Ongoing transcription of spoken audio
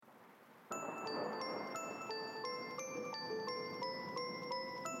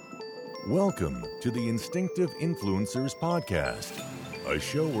Welcome to the Instinctive Influencers Podcast, a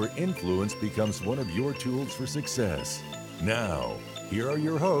show where influence becomes one of your tools for success. Now, here are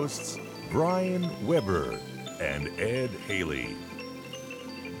your hosts, Brian Weber and Ed Haley.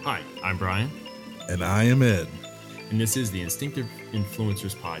 Hi, I'm Brian. And I am Ed. And this is the Instinctive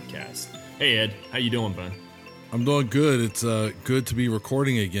Influencers Podcast. Hey, Ed. How you doing, bud? I'm doing good. It's good to be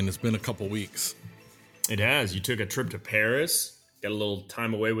recording again. It's been a couple weeks. It has. You took a trip to Paris. Got a little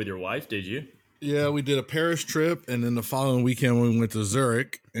time away with your wife, did you? Yeah, we did a Paris trip, and then the following weekend we went to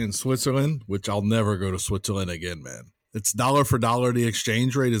Zurich in Switzerland, which I'll never go to Switzerland again, man. It's dollar for dollar. The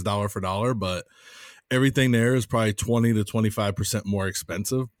exchange rate is dollar for dollar, but everything there is probably 20 to 25% more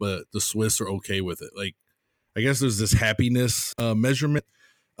expensive, but the Swiss are okay with it. Like, I guess there's this happiness measurement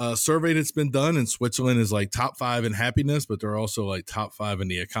survey that's been done, and Switzerland is like top 5 in happiness, but they're also like top 5 in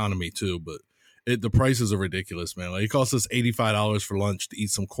the economy too. But the prices are ridiculous, man. Like, it costs us $85 for lunch to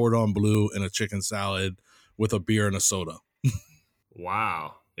eat some cordon bleu and a chicken salad with a beer and a soda.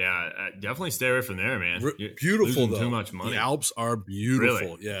 Wow. Yeah, definitely stay away from there, man. Beautiful, though. Too much money. The Alps are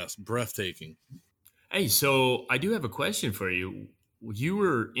beautiful. Really? Yes, breathtaking. Hey, so I do have a question for you. You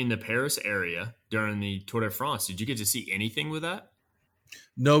were in the Paris area during the Tour de France. Did you get to see anything with that?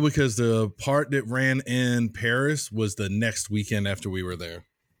 No, because the part that ran in Paris was the next weekend after we were there.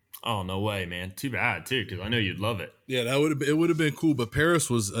 Oh, no way, man. Too bad, too, because I know you'd love it. Yeah, it would have been cool, but Paris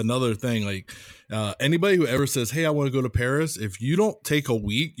was another thing. Like, anybody who ever says, hey, I want to go to Paris, if you don't take a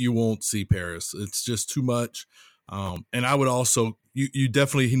week, you won't see Paris. It's just too much. And I would also, you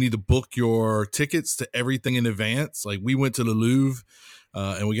definitely need to book your tickets to everything in advance. Like, we went to the Louvre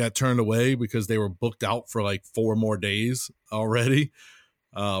and we got turned away because they were booked out for like 4 more days already.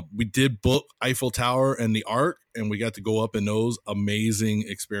 We did book Eiffel Tower and the Arc, and we got to go up in those amazing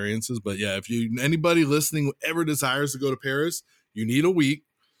experiences. But yeah, if anybody listening who ever desires to go to Paris, you need a week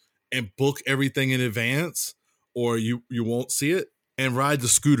and book everything in advance, or you won't see it. And ride the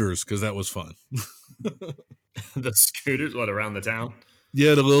scooters, because that was fun. The scooters, what, around the town?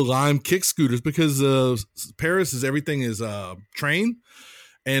 Yeah, the little lime kick scooters, because Paris is everything is train,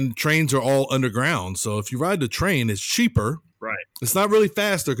 and trains are all underground. So if you ride the train, it's cheaper. Right. It's not really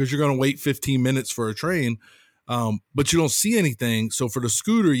faster because you're going to wait 15 minutes for a train, but you don't see anything. So for the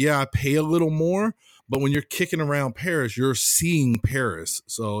scooter, yeah, I pay a little more, but when you're kicking around Paris, you're seeing Paris.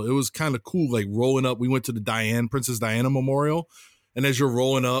 So it was kind of cool, like rolling up. We went to the Princess Diana Memorial, and as you're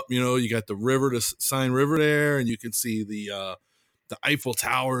rolling up, you got the river, the Seine River there, and you can see the Eiffel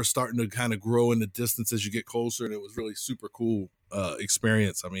Tower starting to kind of grow in the distance as you get closer, and it was really super cool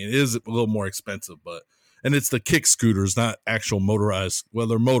experience. I mean, it is a little more expensive, and it's the kick scooters, not actual motorized. Well,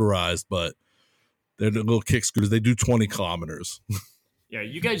 they're motorized, but they're the little kick scooters. They do 20 kilometers. Yeah,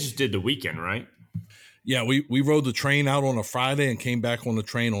 you guys just did the weekend, right? Yeah, we rode the train out on a Friday and came back on the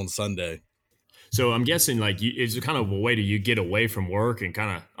train on Sunday. So I'm guessing it's kind of a way to you get away from work and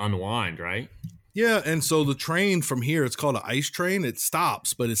kind of unwind, right? Yeah, and so the train from here, it's called an ice train. It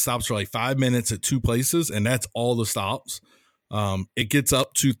stops, but it stops for like 5 minutes at 2 places, and that's all the stops. It gets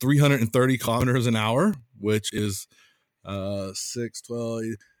up to 330 kilometers an hour, which is about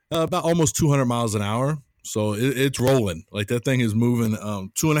almost 200 miles an hour. So it's rolling. Like, that thing is moving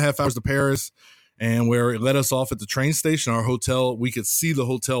 2.5 hours to Paris. And where it let us off at the train station, our hotel, we could see the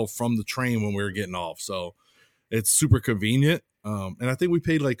hotel from the train when we were getting off. So it's super convenient. And I think we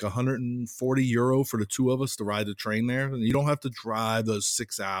paid like 140 euro for the 2 of us to ride the train there. And you don't have to drive those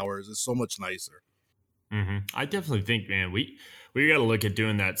 6 hours. It's so much nicer. Mm-hmm. I definitely think, man, we got to look at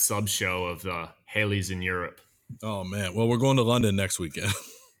doing that sub show of the Haley's in Europe. Oh, man. Well, we're going to London next weekend.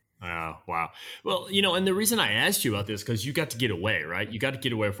 Oh, wow. Well, and the reason I asked you about this, because you got to get away, right? You got to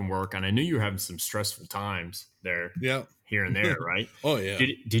get away from work. And I knew you were having some stressful times there, here and there, right? Oh, yeah.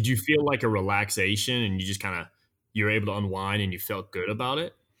 Did you feel like a relaxation and you just you were able to unwind and you felt good about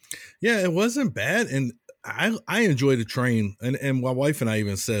it? Yeah, it wasn't bad. And I enjoyed the train. And my wife and I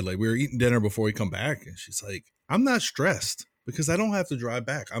even said, like, we were eating dinner before we come back. And she's like, I'm not stressed because I don't have to drive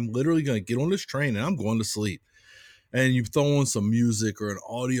back. I'm literally going to get on this train and I'm going to sleep. And you throw on some music or an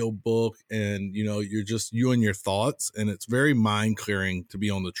audio book and, you're just you and your thoughts. And it's very mind clearing to be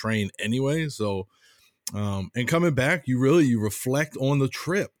on the train anyway. So, and coming back, you reflect on the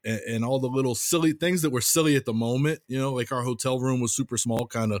trip and all the little silly things that were silly at the moment. Like our hotel room was super small,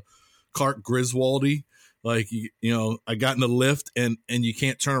 kind of Clark Griswoldy. Like, I got in the lift and you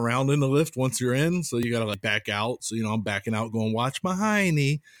can't turn around in the lift once you're in. So you got to like back out. So, I'm backing out going, watch my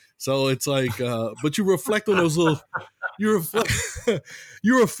hiney. So it's like, but you reflect on those you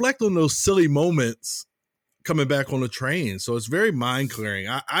reflect on those silly moments coming back on the train. So it's very mind clearing.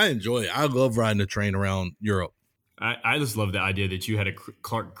 I enjoy it. I love riding the train around Europe. I just love the idea that you had a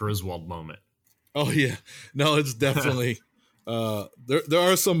Clark Griswold moment. Oh yeah, no, it's definitely there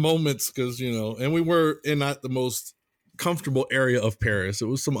are some moments because and we were in not the most comfortable area of Paris. It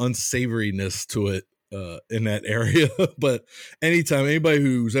was some unsavoriness to it in that area, but anytime anybody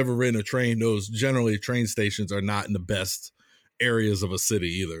who's ever ridden a train knows, generally train stations are not in the best areas of a city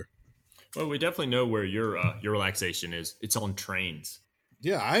either. Well, we definitely know where your relaxation is. It's on trains.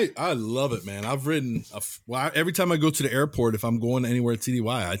 Yeah, I love it, man. I've ridden every time I go to the airport. If I'm going anywhere at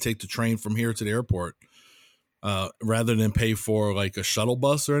TDY, I take the train from here to the airport rather than pay for like a shuttle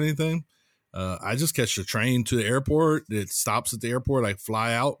bus or anything. I just catch the train to the airport. It stops at the airport. I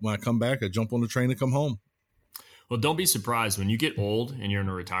fly out. When I come back, I jump on the train and come home. Well, don't be surprised when you get old and you're in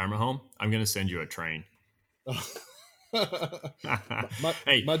a retirement home. I'm going to send you a train.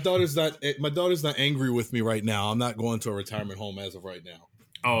 My daughter's not angry with me right now. I'm not going to a retirement home as of right now.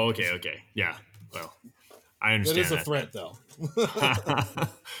 Oh, okay. Yeah. Well, I understand. That is a threat, though.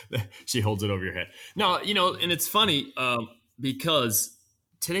 She holds it over your head. No, and it's funny because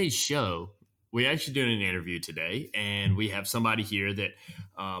today's show, we're actually doing an interview today, and we have somebody here that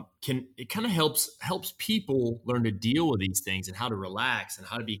it kind of helps people learn to deal with these things and how to relax and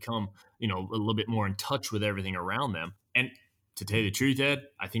how to become, a little bit more in touch with everything around them. And to tell you the truth, Ed,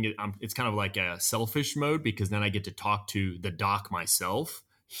 I think it's kind of like a selfish mode because then I get to talk to the doc myself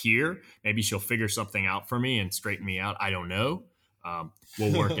here. Maybe she'll figure something out for me and straighten me out. I don't know.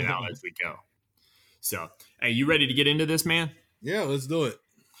 We'll work it out as we go. So, hey, you ready to get into this, man? Yeah, let's do it.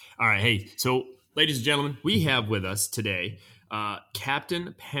 All right. Hey, so ladies and gentlemen, we have with us today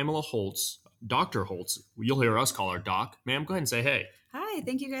Captain Pamela Holtz, Dr. Holtz. You'll hear us call her Doc. Ma'am, go ahead and say hey. Hi.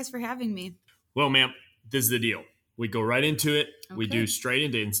 Thank you guys for having me. Well, ma'am, this is the deal. We go right into it. Okay. We do straight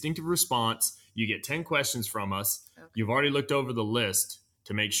into instinctive response. You get 10 questions from us. Okay. You've already looked over the list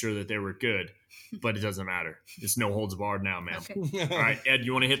to make sure that they were good, but it doesn't matter. It's no holds barred now, ma'am. Okay. All right, Ed,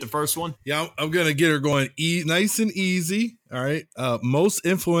 you want to hit the first one? Yeah, I'm going to get her going nice and easy. All right. Most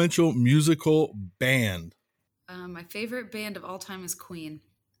influential musical band. My favorite band of all time is Queen.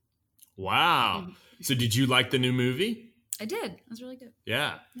 Wow. So did you like the new movie? I did. It was really good.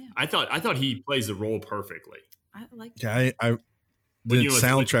 Yeah. I thought he plays the role perfectly. I like it. Yeah, I did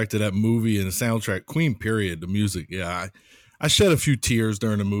soundtrack to that movie and the soundtrack, Queen, period, the music. Yeah, I shed a few tears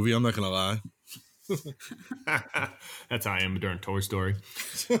during the movie. I'm not going to lie. That's how I am during Toy Story.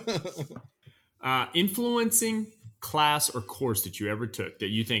 Influencing class or course that you ever took that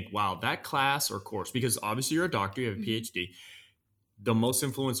you think, wow, that class or course, because obviously you're a doctor, you have a PhD, the most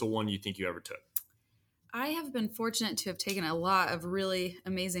influential one you think you ever took? I have been fortunate to have taken a lot of really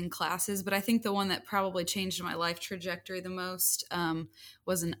amazing classes, but I think the one that probably changed my life trajectory the most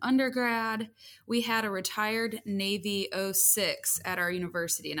was an undergrad. We had a retired Navy 06 at our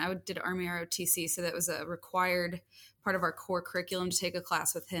university, and I did Army ROTC, so that was a required part of our core curriculum to take a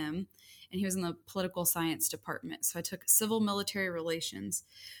class with him. And he was in the political science department. So I took civil military relations,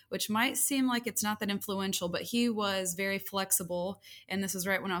 which might seem like it's not that influential, but he was very flexible. And this was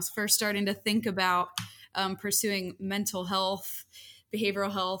right when I was first starting to think about pursuing mental health,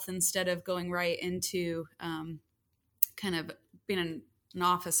 behavioral health, instead of going right into kind of being an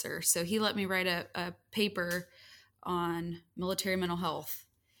officer. So he let me write a paper on military mental health.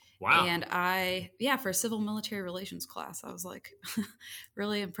 Wow. And for a civil military relations class, I was like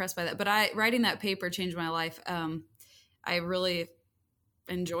really impressed by that. But writing that paper changed my life. I really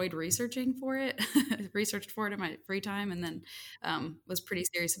enjoyed researched for it in my free time, and then was pretty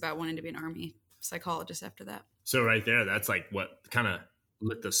serious about wanting to be an Army psychologist after that. So right there, that's like what kind of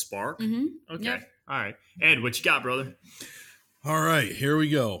lit the spark. Mm-hmm. Okay. Yep. All right. Ed, what you got, brother? All right, here we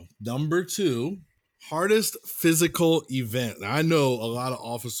go. Number 2. Hardest physical event. Now, I know a lot of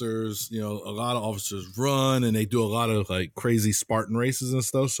officers run and they do a lot of like crazy Spartan races and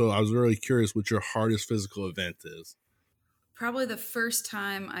stuff. So I was really curious what your hardest physical event is. Probably the first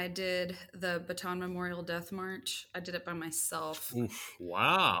time I did the Bataan Memorial Death March, I did it by myself. Oof,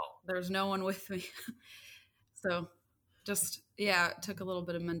 wow. There was no one with me. So just, it took a little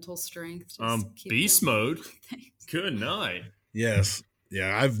bit of mental strength. Beast mode. Good night. Yes.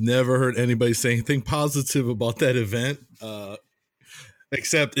 Yeah, I've never heard anybody say anything positive about that event,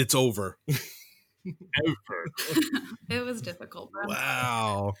 except it's over. It was difficult. Bro.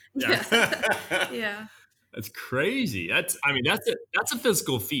 Wow. Yeah. That's crazy. That's a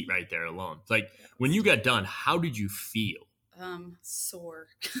physical feat right there alone. It's like when you got done, how did you feel? Sore.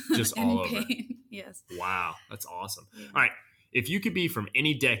 Just all over. Pain. Yes. Wow. That's awesome. Yeah. All right. If you could be from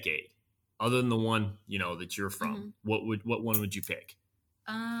any decade other than the one, that you're from, what one would you pick?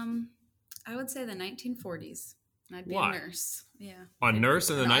 I would say the 1940s. I'd be a nurse. Yeah. A nurse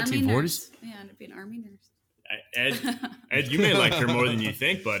in the 1940s? Yeah, I'd be an Army nurse. Ed, you may like her more than you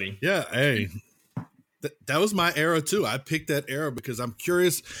think, buddy. Yeah, hey. That was my era too. I picked that era because I'm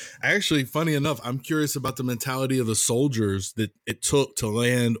curious. Actually, funny enough, I'm curious about the mentality of the soldiers that it took to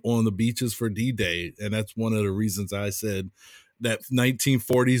land on the beaches for D-Day. And that's one of the reasons I said that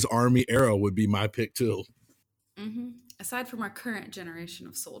 1940s Army era would be my pick too. Mm-hmm. Aside from our current generation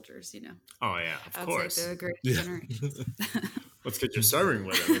of soldiers, Oh yeah, of course. Say they're a great generation. Let's get you serving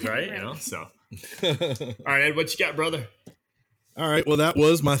with them, right? Right. So. All right, Ed, what you got, brother? All right. Well, that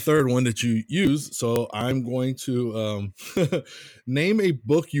was my third one that you used. So I'm going to name a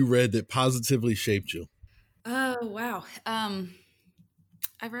book you read that positively shaped you. Oh, wow.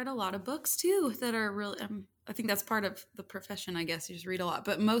 I've read a lot of books too that are really, I think that's part of the profession, I guess. You just read a lot.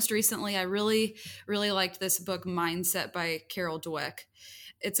 But most recently, I really, really liked this book, Mindset by Carol Dweck.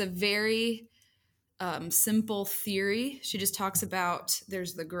 It's a very simple theory. She just talks about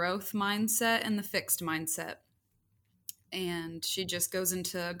there's the growth mindset and the fixed mindset. And she just goes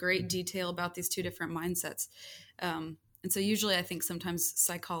into great detail about these two different mindsets. And so usually I think sometimes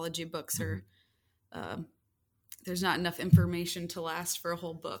psychology books are, there's not enough information to last for a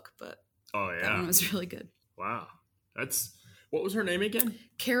whole book, but that one was really good. Wow. What was her name again?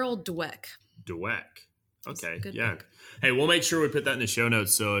 Carol Dweck. Dweck. Okay. Good Yeah. book. Hey, we'll make sure we put that in the show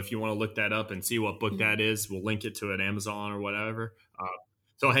notes. So if you want to look that up and see what book that is, we'll link it to an Amazon or whatever.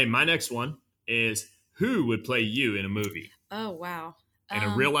 So, hey, my next one is who would play you in a movie? Oh, wow. In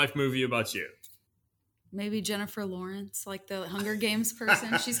a real life movie about you? Maybe Jennifer Lawrence, like the Hunger Games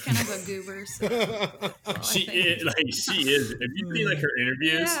person. She's kind of a goober. So She is. Have you seen like her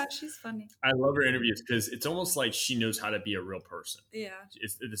interviews? Yeah, she's funny. I love her interviews because it's almost like she knows how to be a real person. Yeah.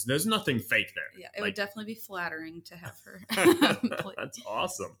 There's nothing fake there. Yeah, it would definitely be flattering to have her. That's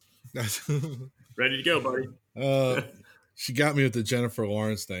awesome. Ready to go, buddy. She got me with the Jennifer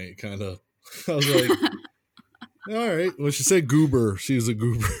Lawrence thing. It kind of, I was like, all right. Well, she said goober. She was a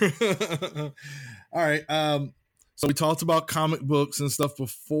goober. All right. So we talked about comic books and stuff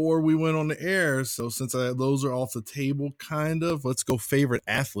before we went on the air. So since those are off the table, kind of, let's go favorite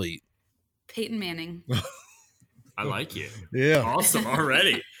athlete. Peyton Manning. I like you. Yeah. Awesome.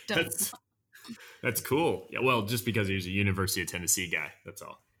 Already. That's cool. Yeah. Well, just because he was a University of Tennessee guy. That's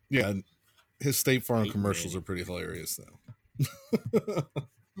all. Yeah. His State Farm Peyton commercials Manning. are pretty hilarious, though.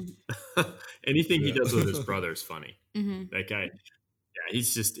 Anything he does with his brother is funny. Mm-hmm. That guy. Yeah,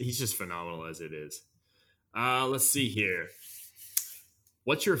 he's just phenomenal as it is. Let's see here.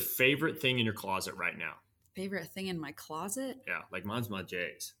 What's your favorite thing in your closet right now? Favorite thing in my closet? Yeah, like mine's my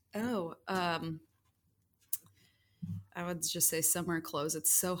J's. Oh, I would just say summer clothes.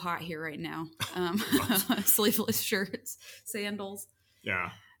 It's so hot here right now. Sleeveless shirts, sandals. Yeah.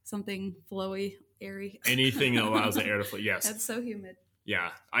 Something flowy, airy. Anything that allows the air to flow. Yes. That's so humid. Yeah.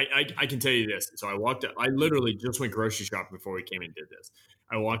 I can tell you this. So I walked out. I literally just went grocery shopping before we came and did this.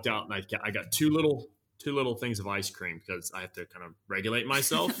 I walked out and I got two little things of ice cream because I have to kind of regulate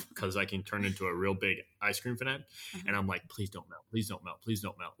myself because I can turn into a real big ice cream fanatic. And I'm like, please don't melt. Please don't melt. Please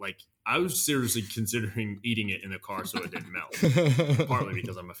don't melt. Like I was seriously considering eating it in the car so it didn't melt. Partly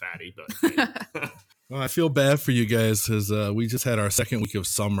because I'm a fatty, but hey. Well, I feel bad for you guys because we just had our second week of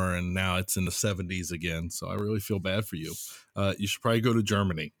summer and now it's in the 70s again. So I really feel bad for you. You should probably go to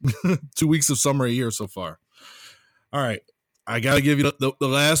Germany. 2 weeks of summer a year so far. All right. I got to give you the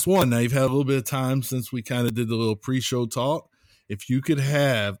last one. Now, you've had a little bit of time since we kind of did the little pre-show talk. If you could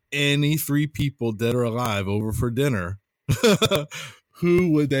have any three people dead or alive over for dinner,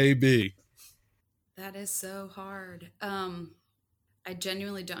 who would they be? That is so hard. I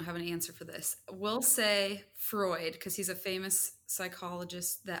genuinely don't have an answer for this. We'll say Freud because he's a famous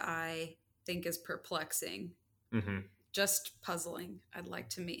psychologist that I think is perplexing. Mm-hmm. Just puzzling. I'd like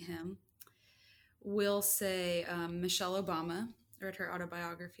to meet him. We'll say Michelle Obama. I read her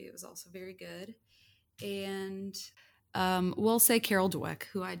autobiography. It was also very good. And we'll say Carol Dweck,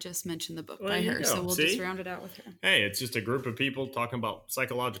 who I just mentioned the book by her. So we'll just round it out with her. Hey, it's just a group of people talking about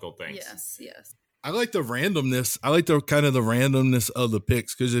psychological things. Yes. I like the randomness. I like the kind of the randomness of the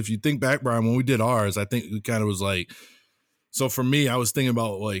picks because if you think back, Brian, when we did ours, I think it kind of was like. So for me, I was thinking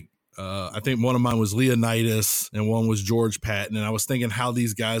about like. I think one of mine was Leonidas and one was George Patton. And I was thinking how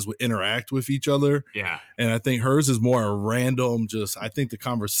these guys would interact with each other. Yeah. And I think hers is more a random, I think the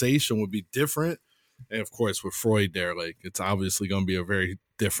conversation would be different. And of course, with Freud there, like it's obviously going to be a very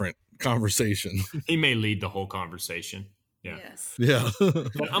different conversation. He may lead the whole conversation. Yeah. Yes. Yeah.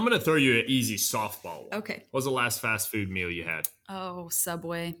 But I'm going to throw you an easy softball one. Okay. What was the last fast food meal you had? Oh,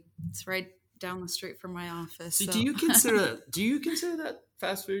 Subway. It's right down the street from my office. See, so. do you consider that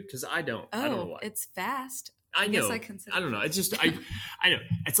fast food? Because I don't. I don't know why. It's fast. I know. Guess I consider. I don't know. It's just I know.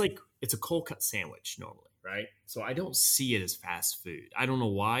 It's like it's a cold cut sandwich normally. right? So I don't see it as fast food. I don't know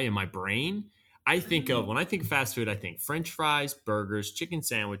why in my brain. I think of when I think of fast food, I think French fries, burgers, chicken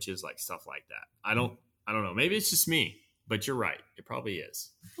sandwiches, like stuff like that. I don't know. Maybe it's just me, but you're right. It probably is.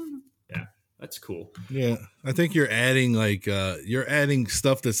 Yeah, that's cool. Yeah, I think you're adding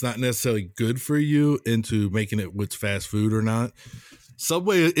stuff that's not necessarily good for you into making it what's fast food or not.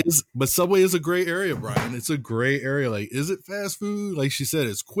 Subway is a gray area, Brian. It's a gray area. Like, is it fast food? Like she said,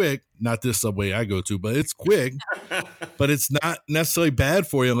 it's quick. Not this Subway I go to, but it's quick. But it's not necessarily bad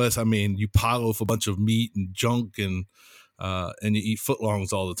for you unless, you pile off a bunch of meat and junk and you eat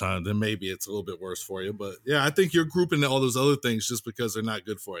footlongs all the time. Then maybe it's a little bit worse for you. But yeah, I think you're grouping all those other things just because they're not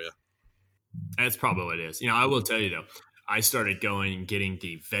good for you. That's probably what it is. I will tell you though, I started going and getting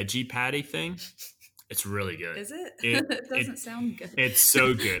the veggie patty thing. It's really good. Is it? It doesn't sound good. It's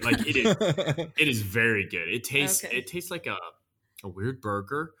so good. Like it is. It is very good. It tastes. Okay. It tastes like a weird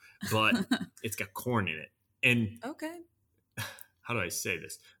burger, but it's got corn in it. And okay. How do I say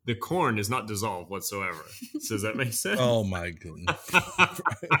this? The corn does not dissolve whatsoever. So does that make sense? Oh my goodness!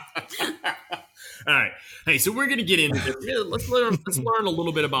 All right. Hey, so we're gonna get into this. Let's learn a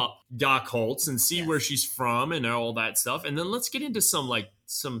little bit about Doc Holtz and see where she's from and all that stuff, and then let's get into some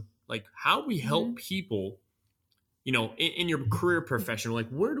how we help people, in your career profession. Like,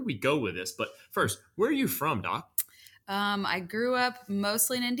 where do we go with this? But first, where are you from, Doc? I grew up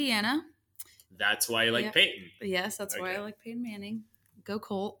mostly in Indiana. That's why you like Peyton. Yes, that's why I like Peyton Manning. Go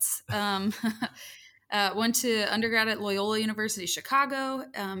Colts. Went to undergrad at Loyola University Chicago,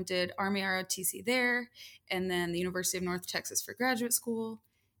 did Army ROTC there, and then the University of North Texas for graduate school,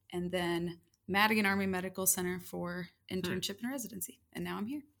 and then Madigan Army Medical Center for internship and residency. And now I'm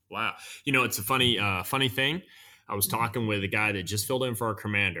here. Wow. It's a funny thing. I was talking with a guy that just filled in for our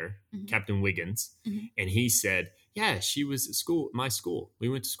commander, Captain Wiggins, and he said, yeah, she was at my school. We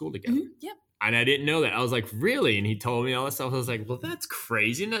went to school together. Yep. And I didn't know that. I was like, really? And he told me all this stuff. I was like, well, that's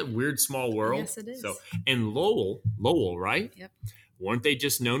crazy. Isn't that a weird small world? Yes, it is. So, and Lowell, right? Yep. Weren't they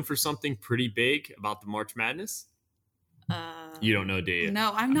just known for something pretty big about the March Madness? You don't know, do you?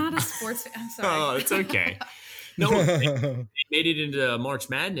 No, I'm not a sports fan. I'm sorry. Oh, it's okay. No, they made it into March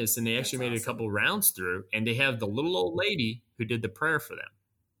Madness, and they actually made a couple rounds through, and they have the little old lady who did the prayer for them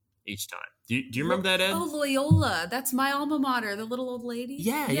each time. Do you remember that, Ed? Oh, Loyola. That's my alma mater, the little old lady.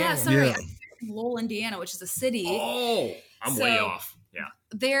 Yeah. Sorry. Yeah. Lowell, Indiana, which is a city. Oh, I'm way off. Yeah.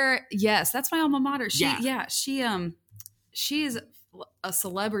 Yes, that's my alma mater. She's a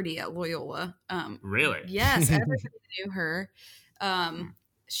celebrity at Loyola. Really? Yes, everybody knew her.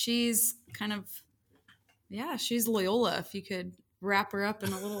 She's kind of, she's Loyola. If you could wrap her up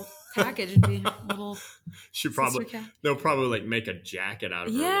in a little package, it'd be a little. They'll probably make a jacket out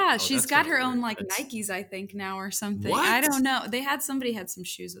of her. Yeah, she's got her own Nikes, I think now or something. What? I don't know. Somebody had some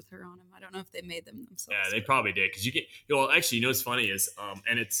shoes with her on them. I don't know if they made them themselves. Yeah, they probably did because you get. Actually, what's funny is,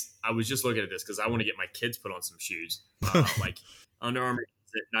 I was just looking at this because I want to get my kids put on some shoes, like Under Armour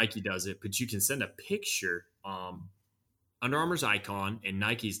does it, Nike does it, but you can send a picture. Under Armour's icon and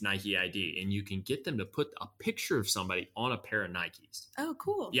Nike's Nike ID, and you can get them to put a picture of somebody on a pair of Nikes. Oh,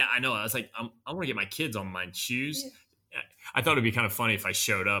 cool. Yeah, I know. I was like, I want to get my kids on my shoes. Yeah. I thought it'd be kind of funny if I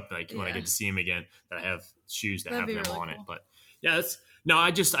showed up, when I get to see them again, that I have shoes that have them really on cool. it. But yeah, I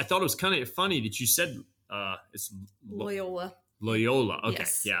thought it was kind of funny that you said it's Loyola. Okay,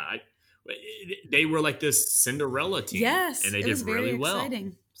 yes. Yeah, they were like this Cinderella team. Yes, and they did really well.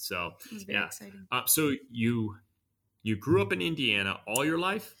 Exciting. So it was very exciting. So you grew up in Indiana all your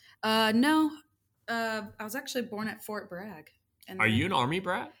life? No. I was actually born at Fort Bragg. Are you an Army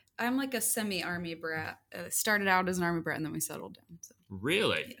brat? I'm like a semi-Army brat. Started out as an Army brat and then we settled down. So.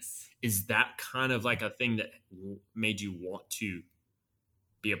 Really? Yes. Is that kind of like a thing that made you want to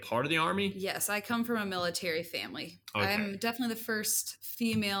be a part of the Army? Yes, I come from a military family. Okay. I'm definitely the first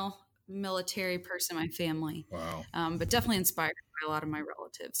female military person in my family. Wow. But definitely inspired by a lot of my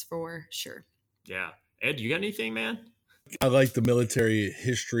relatives for sure. Yeah. Ed, you got anything, man? I like the military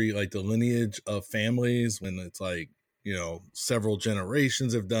history, like the lineage of families when it's several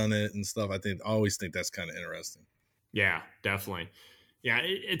generations have done it and stuff. I always think that's kind of interesting. Yeah, definitely. Yeah,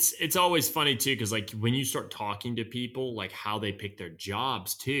 it's always funny too, because when you start talking to people, how they pick their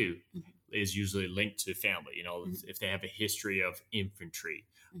jobs too, is usually linked to family. If they have a history of infantry,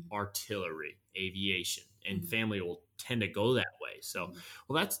 artillery, aviation, and family will tend to go that way. So,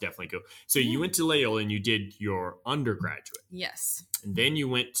 well, that's definitely cool. So you went to Loyola and you did your undergraduate. Yes. And then you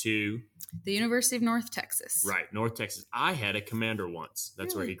went to the University of North Texas. Right, North Texas. I had a commander once.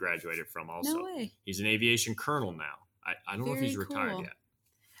 That's really? Where he graduated from also. No way. He's an aviation colonel now. I don't know if he's retired yet.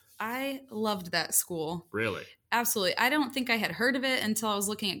 I loved that school. Really? Absolutely. I don't think I had heard of it until I was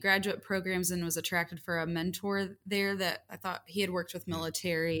looking at graduate programs and was attracted for a mentor there that I thought he had worked with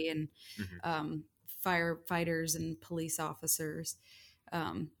military and firefighters and police officers.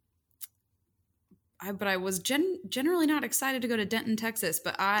 But I was generally not excited to go to Denton, Texas,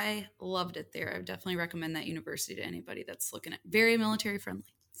 but I loved it there. I would definitely recommend that university to anybody that's looking at very military friendly.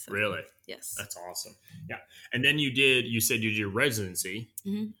 So, really? Yes. That's awesome. Yeah. And then you said you did your residency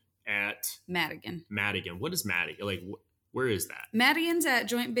at Madigan. What is Madigan? Like, where is that? Madigan's at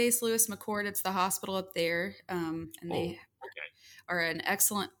Joint Base Lewis McChord. It's the hospital up there. And they are an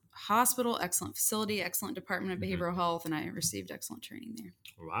excellent hospital, excellent facility, excellent department of behavioral health, and I received excellent training there.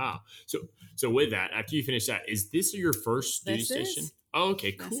 Wow. So with that, after you finish that, is this your first duty station? Oh,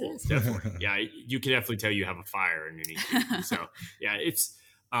 okay, cool. Definitely. Yeah, you can definitely tell you have a fire underneath you. So yeah, it's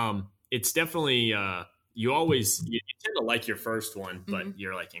definitely you tend to like your first one, but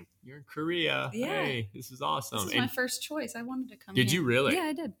you're like you're in Korea. Yeah. Hey, this is awesome. This is my first choice. I wanted to come. Did you really? Yeah,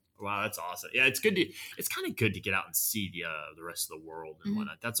 I did. Wow, that's awesome. Yeah, it's kind of good to get out and see the rest of the world and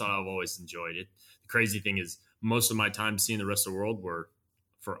whatnot. That's what I've always enjoyed. It. The crazy thing is most of my time seeing the rest of the world were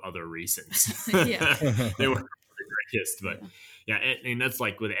for other reasons. Yeah. They were the greatest. But yeah, and that's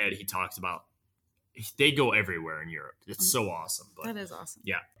like with Ed, he talks about they go everywhere in Europe. It's so awesome. But that is awesome.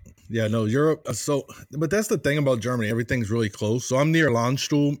 Yeah. Yeah, no, Europe. But that's the thing about Germany. Everything's really close. So I'm near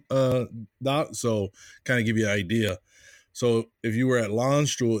Landstuhl, so kind of give you an idea. So if you were at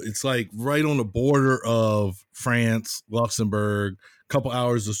Landstuhl, it's like right on the border of France, Luxembourg, a couple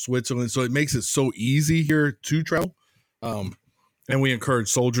hours of Switzerland. So it makes it so easy here to travel. And we encourage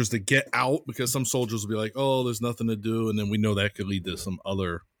soldiers to get out because some soldiers will be like, oh, there's nothing to do. And then we know that could lead to some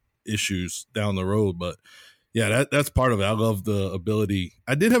other issues down the road. But yeah, that's part of it. I love the ability.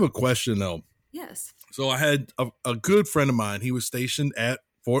 I did have a question though. Yes. So I had a good friend of mine. He was stationed at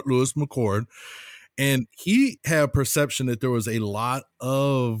Fort Lewis McChord. And he had a perception that there was a lot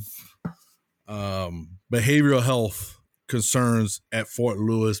of behavioral health concerns at Fort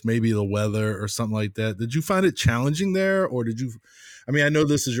Lewis, maybe the weather or something like that. Did you find it challenging there? Or I know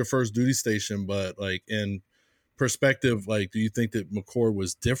this is your first duty station, but like in perspective, like, do you think that McChord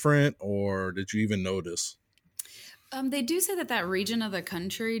was different or did you even notice? They do say that region of the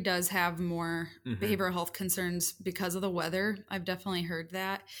country does have more behavioral health concerns because of the weather. I've definitely heard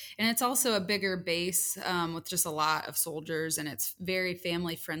that. And it's also a bigger base with just a lot of soldiers, and it's very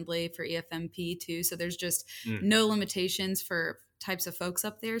family friendly for EFMP too. So there's just no limitations for types of folks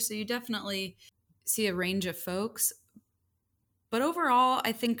up there. So you definitely see a range of folks. But overall,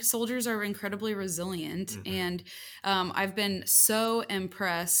 I think soldiers are incredibly resilient. And I've been so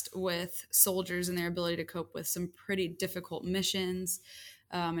impressed with soldiers and their ability to cope with some pretty difficult missions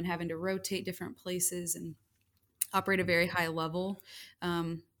and having to rotate different places and operate at a very high level.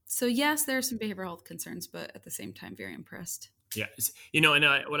 So yes, there are some behavioral health concerns, but at the same time, very impressed. Yeah. And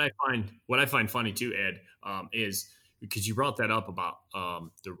what I find funny too, Ed, is because you brought that up about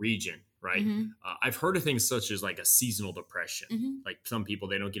the region. Right. I've heard of things such as like a seasonal depression. Like some people,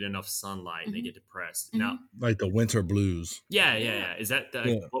 they don't get enough sunlight and they get depressed. Now, like the winter blues. Yeah. Is that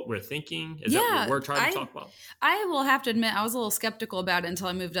what we're thinking? Is that what we're trying to talk about? I will have to admit, I was a little skeptical about it until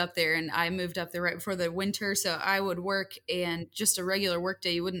I moved up there, and I moved up there right before the winter. So I would work, and just a regular work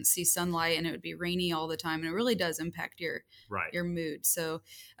day, you wouldn't see sunlight and it would be rainy all the time. And it really does impact your mood. So,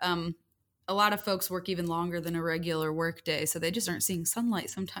 a lot of folks work even longer than a regular work day, so they just aren't seeing sunlight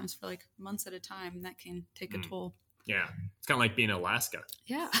sometimes for like months at a time, and that can take a toll. Yeah, it's kind of like being in Alaska.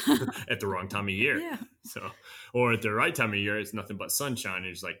 Yeah, at the wrong time of year. Yeah. So, or at the right time of year, it's nothing but sunshine. And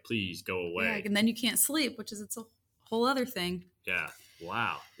it's like, please go away. Yeah, and then you can't sleep, it's a whole other thing. Yeah.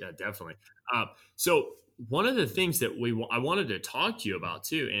 Wow. Yeah, definitely. So one of the things that I wanted to talk to you about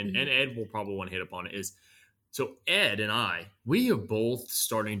too, and Ed will probably want to hit upon it is. So Ed and we are both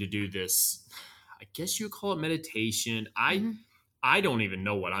starting to do this, I guess you call it meditation. I don't even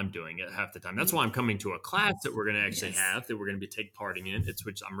know what I'm doing at half the time. That's why I'm coming to a class that we're going to actually have, that we're going to be take parting in.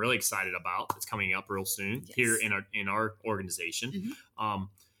 Which I'm really excited about. It's coming up real soon here in our organization.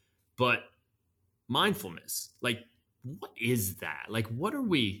 But mindfulness, like, what is that? Like, what are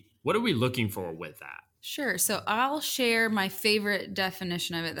we looking for with that? Sure. So I'll share my favorite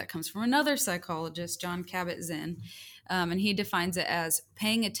definition of it that comes from another psychologist, Jon Kabat-Zinn. And he defines it as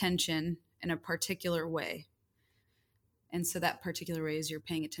paying attention in a particular way. And so that particular way is you're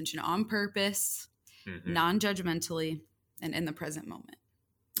paying attention on purpose, non-judgmentally, and in the present moment.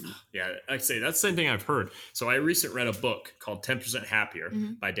 Yeah, like I say, that's the same thing I've heard. So I recently read a book called 10% Happier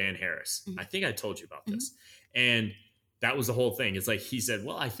by Dan Harris. I think I told you about this. And that was the whole thing. It's like he said,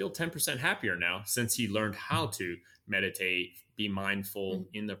 well, I feel 10% happier now since he learned how to meditate, be mindful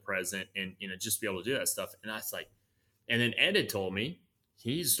in the present and, just be able to do that stuff. And I was like, and then Ed had told me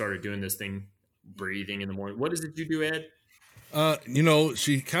he started doing this thing, breathing in the morning. What is it you do, Ed?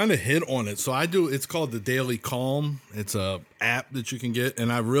 She kind of hit on it. So I do, it's called the Daily Calm. It's a app that you can get.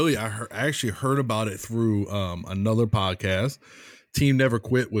 And I actually heard about it through another podcast, Team Never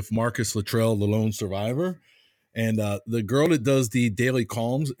Quit with Marcus Luttrell, the lone survivor. And the girl that does the Daily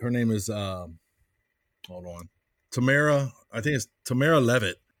Calms, her name is, Tamara. I think it's Tamara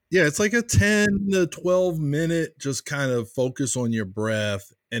Levitt. Yeah, it's like a 10 to 12 minute, just kind of focus on your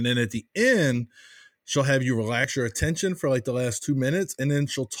breath. And then at the end, she'll have you relax your attention for like the last 2 minutes, and then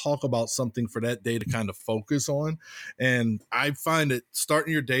she'll talk about something for that day to kind of focus on. And I find that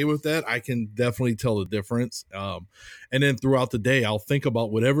starting your day with that, I can definitely tell the difference. And then throughout the day, I'll think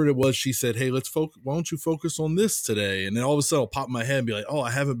about whatever it was she said, hey, let's focus. Why don't you focus on this today? And then all of a sudden I'll pop in my head and be like, oh,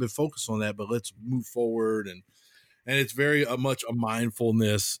 I haven't been focused on that, but let's move forward. And it's very much a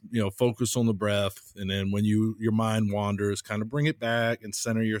mindfulness, focus on the breath. And then when your mind wanders, kind of bring it back and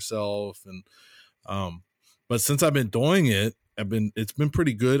center yourself. And, but since I've been doing it, it's been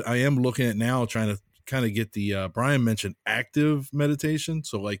pretty good. I am looking at now trying to kind of get the, Brian mentioned active meditation.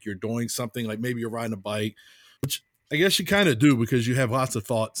 So like you're doing something like maybe you're riding a bike, which I guess you kind of do because you have lots of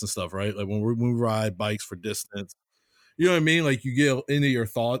thoughts and stuff, right? Like when we ride bikes for distance, you know what I mean? Like you get into your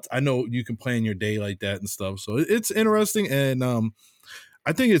thoughts. I know you can plan your day like that and stuff. So it's interesting. And,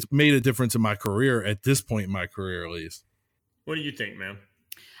 I think it's made a difference in my career at this point in my career, at least. What do you think, ma'am?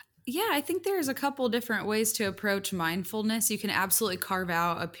 Yeah, I think there's a couple different ways to approach mindfulness. You can absolutely carve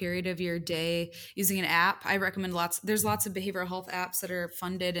out a period of your day using an app. I recommend there's lots of behavioral health apps that are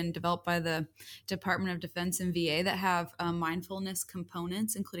funded and developed by the Department of Defense and VA that have mindfulness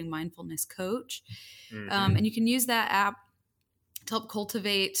components, including Mindfulness Coach. And you can use that app to help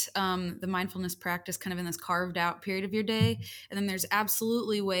cultivate the mindfulness practice kind of in this carved out period of your day. And then there's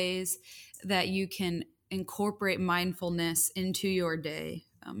absolutely ways that you can incorporate mindfulness into your day.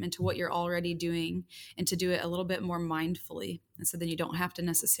 Into what you're already doing, and to do it a little bit more mindfully. And so then you don't have to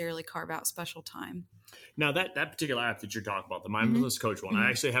necessarily carve out special time. Now that particular app that you're talking about, the Mindfulness Coach one,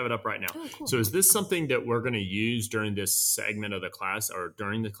 I actually have it up right now. Oh, cool. So is this something that we're going to use during this segment of the class or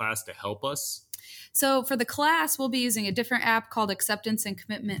during the class to help us? So for the class, we'll be using a different app called Acceptance and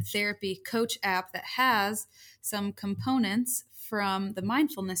Commitment Therapy Coach app that has some components from the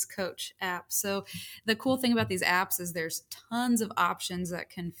Mindfulness Coach app. So the cool thing about these apps is there's tons of options that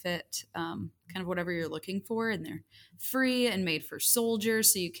can fit kind of whatever you're looking for, and they're free and made for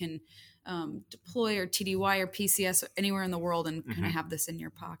soldiers, so you can deploy or TDY or PCS anywhere in the world and kind of have this in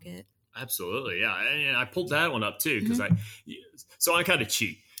your pocket. Absolutely, yeah. And I pulled that one up too because I kind of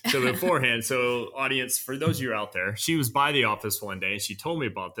cheat. So beforehand, audience, for those of you out there, she was by the office one day and she told me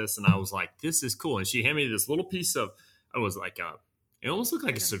about this, and I was like, "This is cool." And she handed me this little piece of. It was like it almost looked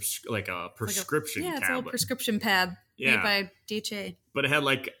like a prescription tablet. It's a little prescription pad made by DHA. But it had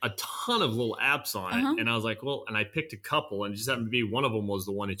like a ton of little apps on it. And I was like, well, and I picked a couple, and it just happened to be one of them was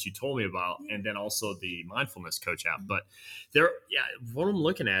the one that you told me about. And then also the Mindfulness Coach app. But what I'm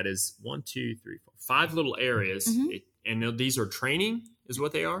looking at is 5 little areas. And these are training is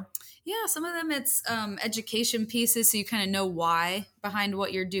what they are? Yeah, some of them it's education pieces, so you kind of know why behind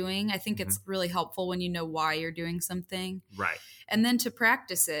what you're doing. I think it's really helpful when you know why you're doing something. Right. And then to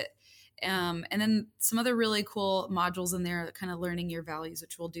practice it. And then some other really cool modules in there, kind of learning your values,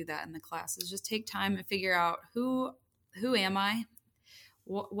 which we'll do that in the classes. Just take time and figure out who am I?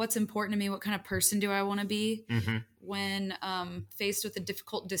 What's important to me? What kind of person do I want to be? When faced with a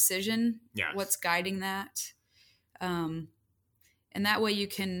difficult decision? Yes. What's guiding that? And that way you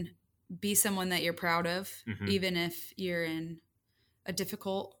can be someone that you're proud of, even if you're in a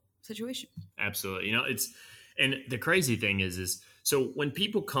difficult situation. Absolutely. And the crazy thing is so when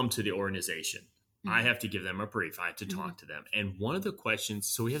people come to the organization, I have to give them a brief. I have to talk to them. And one of the questions,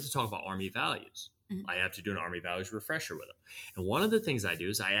 so we have to talk about Army values. I have to do an Army values refresher with them. And one of the things I do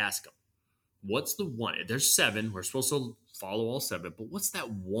is I ask them, what's the one? There's 7. We're supposed to follow all 7, but what's that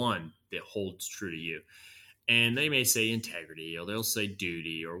one that holds true to you? And they may say integrity, or they'll say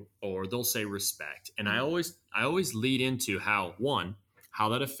duty, or they'll say respect. And I always lead into how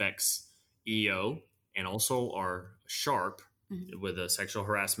that affects EO and also our SHARP with the sexual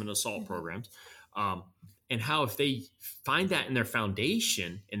harassment assault programs. And how if they find that in their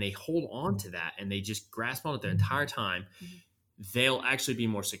foundation and they hold on to that and they just grasp on it the entire time, they'll actually be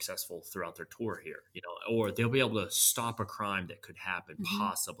more successful throughout their tour here, or they'll be able to stop a crime that could happen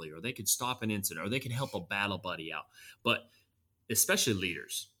possibly, or they could stop an incident, or they can help a battle buddy out. But especially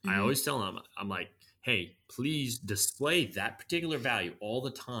leaders, I always tell them, I'm like, hey, please display that particular value all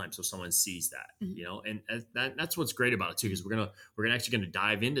the time so someone sees that, you know, and that's what's great about it too, because we're actually going to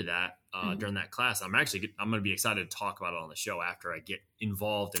dive into that during that class. I'm going to be excited to talk about it on the show after I get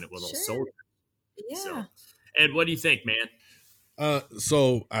involved in it with those soldiers. Yeah. So, Ed, what do you think, man?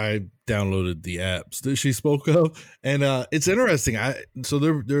 So I downloaded the apps that she spoke of, and it's interesting. So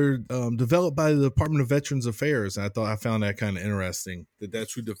they're developed by the Department of Veterans Affairs, and I found that kind of interesting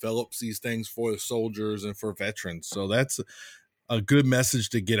that's who develops these things for the soldiers and for veterans. So that's a good message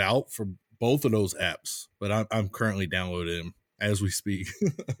to get out for both of those apps. But I'm currently downloading them as we speak.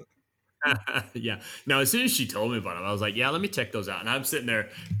 Yeah. Now, as soon as she told me about them, I was like, yeah, let me check those out. And I'm sitting there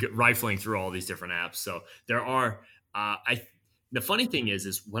rifling through all these different apps. So there are, the funny thing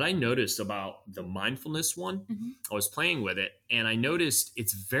is what I noticed about the mindfulness one, I was playing with it and I noticed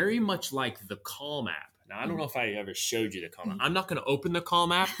it's very much like the Calm app. Now, I don't know if I ever showed you the Calm app. I'm not going to open the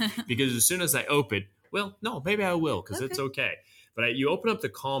Calm app because as soon as I open, well, no, maybe I will because it's okay. But you open up the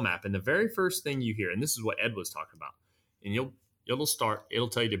Calm app and the very first thing you hear, and this is what Ed was talking about, and it'll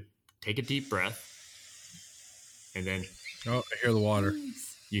tell you to take a deep breath and then. Oh, I hear the water.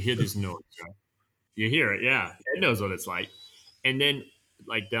 You hear this noise, right? You hear it, yeah. Ed knows what it's like. And then,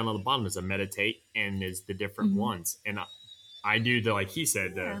 like down on the bottom is a meditate, and there's the different ones. And I do the, like he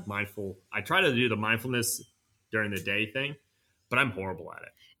said, the mindful. I try to do the mindfulness during the day thing, but I'm horrible at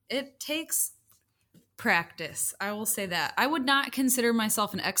it. It takes practice. I will say that. I would not consider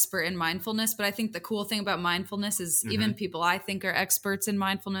myself an expert in mindfulness, but I think the cool thing about mindfulness is even people I think are experts in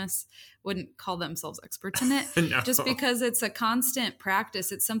mindfulness wouldn't call themselves experts in it. No. Just because it's a constant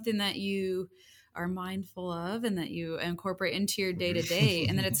practice. It's something that you are mindful of and that you incorporate into your day-to-day,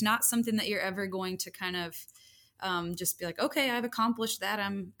 and that it's not something that you're ever going to kind of just be like, okay, I've accomplished that,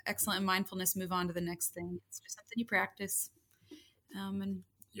 I'm excellent in mindfulness, move on to the next thing. It's just something you practice and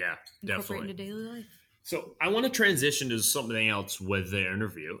incorporate into daily life. So I want to transition to something else with the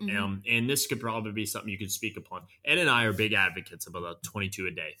interview, and this could probably be something you could speak upon. Ed and I are big advocates of a 22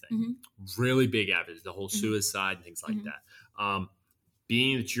 a day thing, really big advocates, the whole suicide and things like that.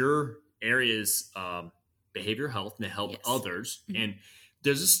 Being that your areas behavioral health and to help others, and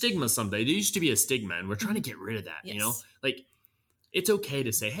there's a stigma someday. There used to be a stigma, and we're trying to get rid of that. You know, like it's okay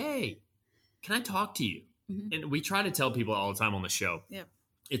to say, "Hey, can I talk to you?" And we try to tell people all the time on the show,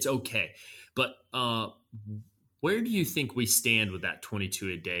 it's okay. But where do you think we stand with that 22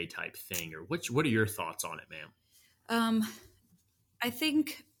 a day type thing, or what are your thoughts on it, ma'am? I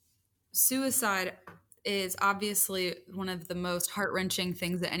think suicide is obviously one of the most heart-wrenching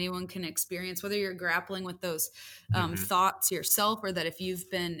things that anyone can experience, whether you're grappling with those thoughts yourself or that if you've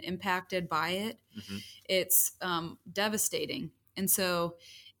been impacted by it, it's devastating. And so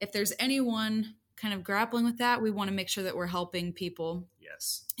if there's anyone kind of grappling with that, we want to make sure that we're helping people.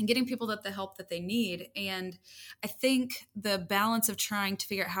 Yes. And getting people the help that they need. And I think the balance of trying to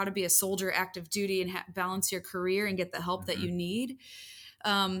figure out how to be a soldier, active duty, and balance your career and get the help that you need.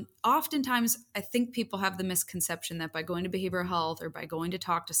 Oftentimes, I think people have the misconception that by going to behavioral health or by going to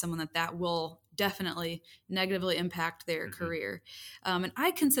talk to someone that will definitely negatively impact their career. And I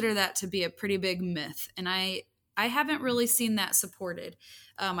consider that to be a pretty big myth. And I haven't really seen that supported.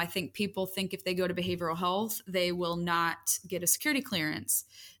 I think people think if they go to behavioral health, they will not get a security clearance.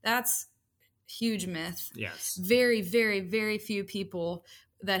 That's a huge myth. Yes. Very, very, very few people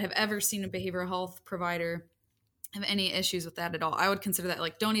that have ever seen a behavioral health provider have any issues with that at all. I would consider that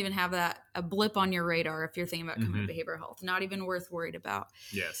like, don't even have that a blip on your radar if you're thinking about coming to behavioral health. Not even worth worried about.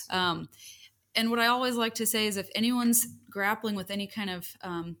 Yes. And what I always like to say is if anyone's grappling with any kind of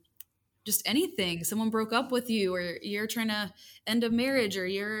just anything, someone broke up with you, or you're trying to end a marriage, or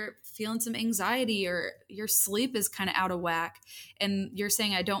you're feeling some anxiety, or your sleep is kind of out of whack, and you're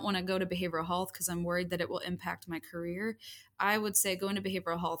saying, I don't want to go to behavioral health because I'm worried that it will impact my career, I would say going to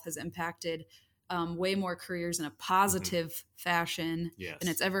behavioral health has impacted way more careers in a positive fashion than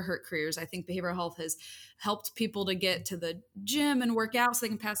it's ever hurt careers. I think behavioral health has helped people to get to the gym and work out so they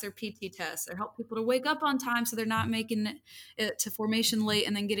can pass their PT tests, or help people to wake up on time so they're not making it to formation late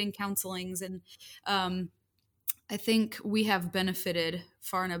and then getting counselings. And I think we have benefited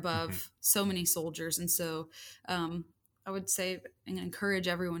far and above so many soldiers. And so I would say and encourage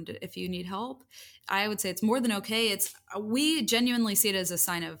everyone to, if you need help, I would say it's more than okay. We genuinely see it as a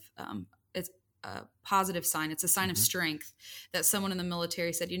sign of a positive sign. It's a sign of strength that someone in the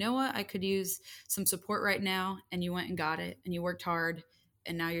military said, you know what, I could use some support right now. And you went and got it, and you worked hard,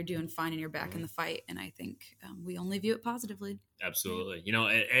 and now you're doing fine and you're back in the fight. And I think we only view it positively. Absolutely. You know,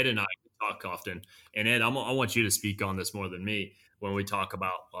 Ed and I talk often, and Ed, I want you to speak on this more than me when we talk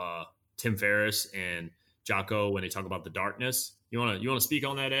about Tim Ferriss and Jocko, when they talk about the darkness. You want to speak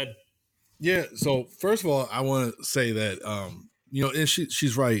on that, Ed? Yeah. So first of all, I want to say that and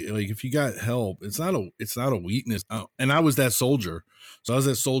she's right. Like if you got help, it's not a weakness. And I was that soldier. So I was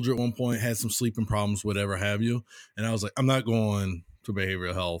that soldier at one point, had some sleeping problems, whatever have you. And I was like, I'm not going to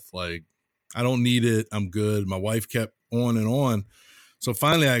behavioral health. Like I don't need it. I'm good. My wife kept on and on. So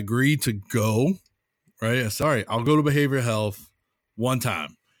finally I agreed to go. Right. Sorry, I'll go to behavioral health one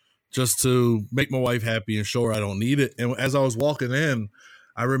time just to make my wife happy and show her I don't need it. And as I was walking in,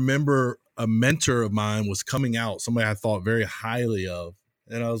 I remember a mentor of mine was coming out, somebody I thought very highly of.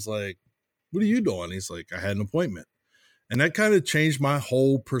 And I was like, what are you doing? He's like, I had an appointment. And that kind of changed my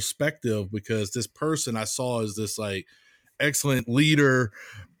whole perspective because this person I saw as this like excellent leader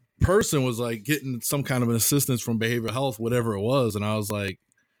person was like getting some kind of an assistance from behavioral health, whatever it was. And I was like,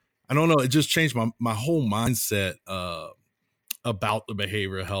 I don't know. It just changed my whole mindset about the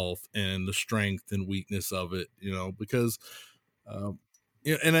behavioral health and the strength and weakness of it, because,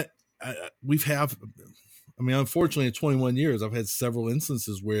 and unfortunately in 21 years, I've had several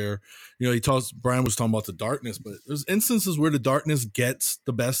instances where, Brian was talking about the darkness, but there's instances where the darkness gets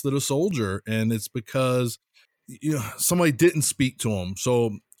the best of the soldier. And it's because, somebody didn't speak to him.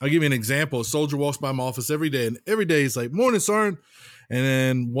 So I'll give you an example. A soldier walks by my office every day and every day he's like, morning, Sergeant. And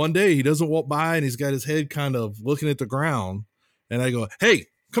then one day he doesn't walk by and he's got his head kind of looking at the ground. And I go, hey,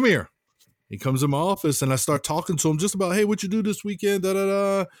 come here. He comes in my office and I start talking to him just about, hey, what you do this weekend? Da, da,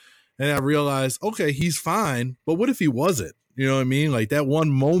 da. And I realize, okay, he's fine. But what if he wasn't? You know what I mean? Like that one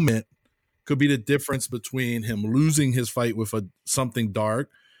moment could be the difference between him losing his fight with something dark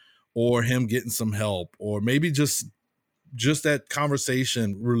or him getting some help, or maybe just that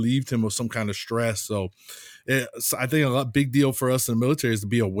conversation relieved him of some kind of stress. So I think a big deal for us in the military is to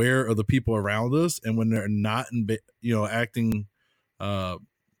be aware of the people around us. And when they're not, acting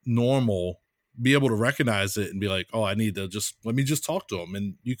normal, be able to recognize it and be like, oh, let me just talk to them,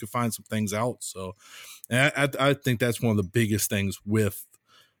 and you can find some things out. So I think that's one of the biggest things with,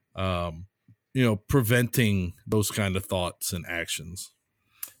 preventing those kind of thoughts and actions.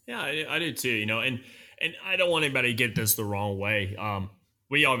 Yeah, I do too, and I don't want anybody to get this the wrong way.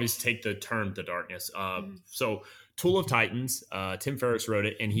 We always take the term the darkness. So Tool of Titans, Tim Ferriss wrote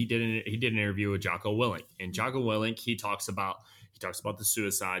it, and he did an interview with Jocko Willink. And Jocko Willink, he talks about the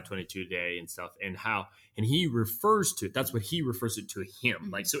suicide 22 day and stuff, and he refers to it. That's what he refers it to him.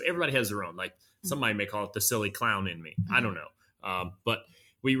 Like, so everybody has their own, like somebody may call it the silly clown in me. I don't know. But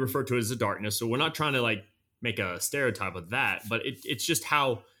we refer to it as the darkness. So we're not trying to like make a stereotype of that, but it's just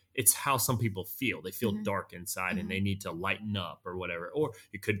how some people feel. They feel dark inside and they need to lighten up or whatever. Or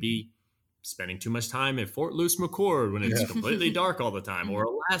it could be spending too much time at Fort Lewis McChord when it's completely dark all the time, or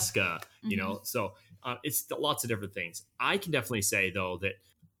Alaska, so it's lots of different things. I can definitely say though that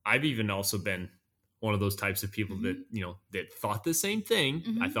I've even also been one of those types of people that, that thought the same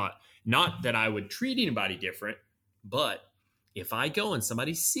thing. I thought not that I would treat anybody different, but if I go and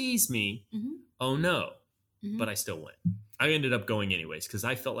somebody sees me, oh no, but I still went. I ended up going anyways because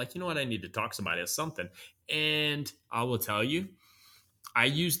I felt like, I need to talk to somebody or something. And I will tell you, I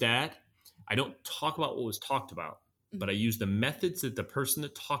use that. I don't talk about what was talked about, but I use the methods that the person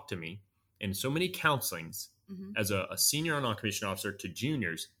that talked to me in so many counselings as a senior or non-commissioned officer to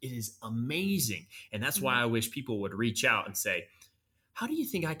juniors. It is amazing. And that's why I wish people would reach out and say, how do you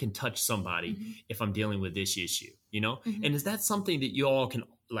think I can touch somebody if I'm dealing with this issue? And is that something that you all can,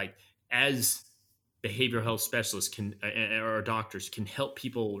 like, as behavioral health specialists or doctors can help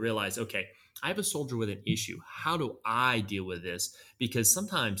people realize, okay, I have a soldier with an issue. How do I deal with this? Because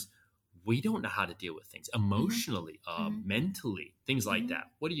sometimes we don't know how to deal with things emotionally, mentally, things like that.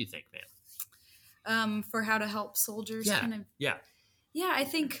 What do you think, ma'am? For how to help soldiers? Yeah. I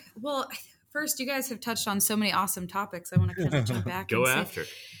think, well, first, you guys have touched on so many awesome topics. I want to kind of jump back. Go after.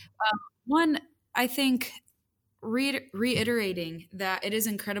 One, I think reiterating that it is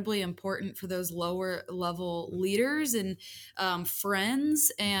incredibly important for those lower level leaders and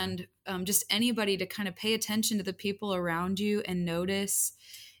friends and just anybody to kind of pay attention to the people around you and notice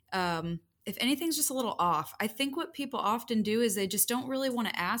if anything's just a little off. I think what people often do is they just don't really want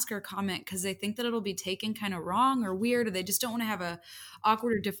to ask or comment because they think that it'll be taken kind of wrong or weird, or they just don't want to have a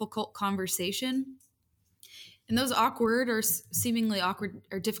awkward or difficult conversation. And those awkward or seemingly awkward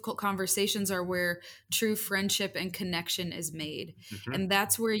or difficult conversations are where true friendship and connection is made. And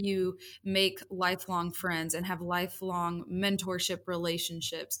that's where you make lifelong friends and have lifelong mentorship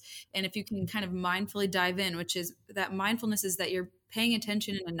relationships. And if you can kind of mindfully dive in, which is that mindfulness is that you're paying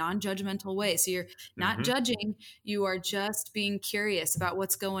attention in a non-judgmental way. So you're not judging, you are just being curious about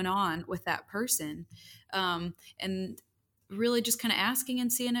what's going on with that person. And really just kind of asking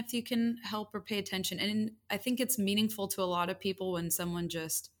and seeing if you can help or pay attention. And I think it's meaningful to a lot of people when someone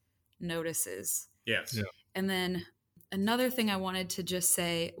just notices. Yes. Yeah. And then another thing I wanted to just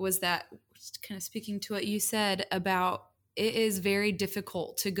say was that, kind of speaking to what you said about, it is very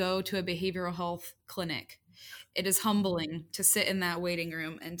difficult to go to a behavioral health clinic. It is humbling to sit in that waiting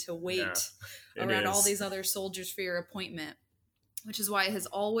room and to wait around all these other soldiers for your appointment, which is why it has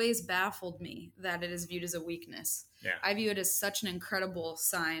always baffled me that it is viewed as a weakness. Yeah. I view it as such an incredible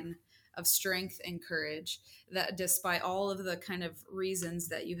sign of strength and courage that despite all of the kind of reasons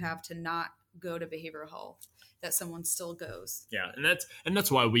that you have to not go to behavioral health, that someone still goes. Yeah, and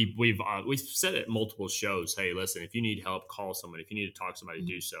that's why we've said it multiple shows. Hey, listen, if you need help, call someone. If you need to talk to somebody,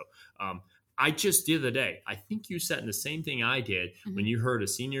 do so. I just the other day, I think you said the same thing I did when you heard a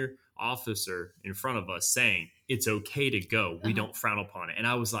senior officer in front of us saying it's okay to go. We don't frown upon it, and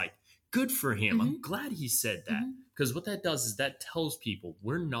I was like, good for him. I'm glad he said that, because what that does is that tells people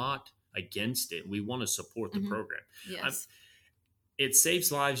we're not against it. We want to support the program. Yes. It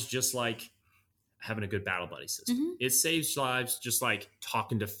saves lives just like having a good battle buddy system. It saves lives just like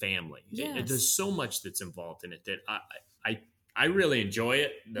talking to family. Yes. There's so much that's involved in it that I really enjoy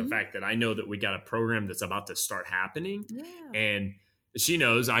it. The fact that I know that we got a program that's about to start happening. Yeah. And she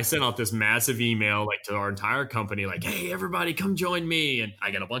knows I sent out this massive email like to our entire company, like, hey, everybody come join me. And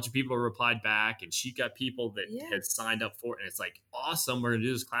I got a bunch of people who replied back, and she got people that had signed up for it. And it's like, awesome. We're going to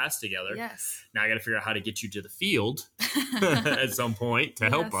do this class together. Yes. Now I got to figure out how to get you to the field at some point to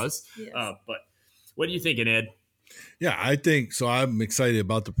help us. Yes. But what are you thinking, Ed? Yeah, I think so. I'm excited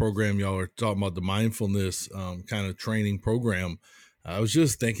about the program. Y'all are talking about the mindfulness kind of training program. I was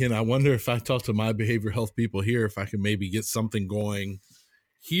just thinking, I wonder if I talk to my behavioral health people here, if I can maybe get something going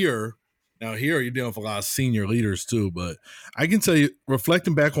here. Now, here you're dealing with a lot of senior leaders too, but I can tell you,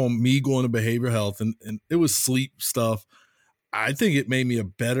 reflecting back on me going to behavioral health, and it was sleep stuff, I think it made me a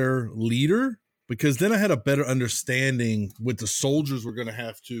better leader, because then I had a better understanding what the soldiers were going to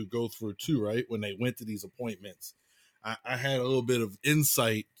have to go through too, right? When they went to these appointments, I had a little bit of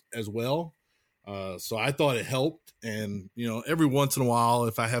insight as well. So I thought it helped. And, every once in a while,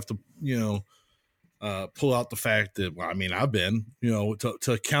 if I have to, pull out the fact that, well, I mean, I've been,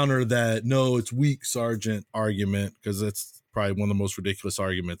 to counter that, no, it's weak, Sergeant argument, because that's probably one of the most ridiculous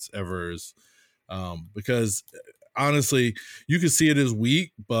arguments ever, is because honestly, you can see it as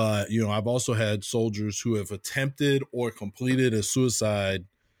weak, but, I've also had soldiers who have attempted or completed a suicide,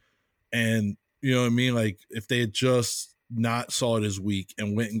 and, you know what I mean? Like, if they had just not saw it as weak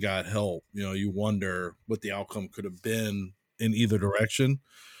and went and got help, you wonder what the outcome could have been in either direction.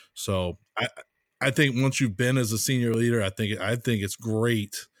 So I think once you've been as a senior leader, I think it's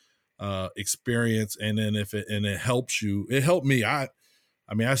great experience. And then if it helps you, it helped me. I'm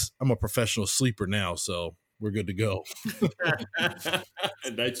a professional sleeper now, so we're good to go.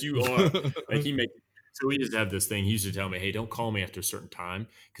 That you are. Like so we just have this thing. He used to tell me, hey, don't call me after a certain time,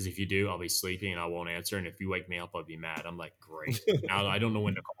 because if you do, I'll be sleeping and I won't answer. And if you wake me up, I'll be mad. I'm like, great. Now I don't know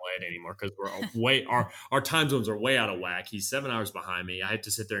when to call Ed anymore, because our time zones are way out of whack. He's 7 hours behind me. I have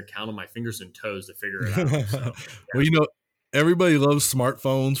to sit there and count on my fingers and toes to figure it out. So, yeah. Well, everybody loves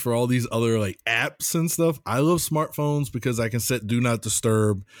smartphones for all these other like apps and stuff. I love smartphones because I can set do not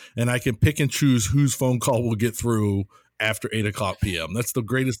disturb, and I can pick and choose whose phone call will get through after 8:00 p.m. That's the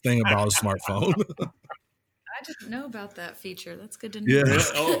greatest thing about a smartphone. I didn't know about that feature. That's good to know.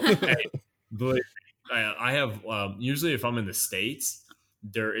 Yeah. Hey, but I have usually, if I'm in the States,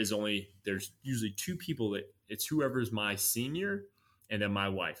 there's usually two people that it's whoever's my senior and then my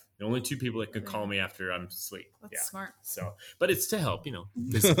wife. The only two people that can call me after I'm asleep. That's smart. So, but it's to help,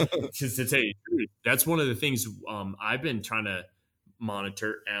 just to tell you the truth. That's one of the things I've been trying to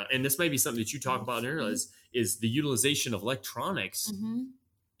monitor, and this may be something that you talk about earlier, is the utilization of electronics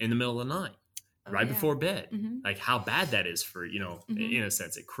in the middle of the night, before bed. Like how bad that is for, in a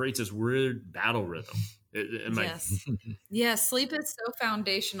sense. It creates this weird battle rhythm. Yes. Yeah, sleep is so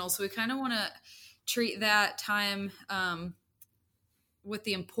foundational. So we kind of want to treat that time with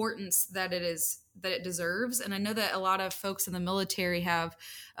the importance that it deserves. And I know that a lot of folks in the military have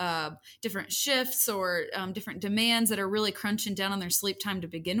different shifts or different demands that are really crunching down on their sleep time to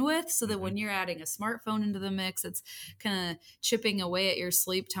begin with, so that when you're adding a smartphone into the mix, it's kind of chipping away at your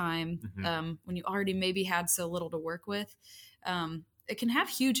sleep time when you already maybe had so little to work with. It can have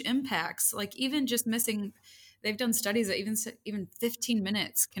huge impacts, like even just missing. They've done studies that even 15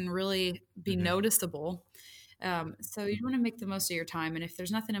 minutes can really be noticeable. So you want to make the most of your time. And if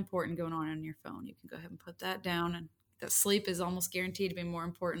there's nothing important going on your phone, you can go ahead and put that down. And that sleep is almost guaranteed to be more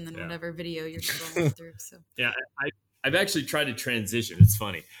important than whatever video you're scrolling through. So I've actually tried to transition. It's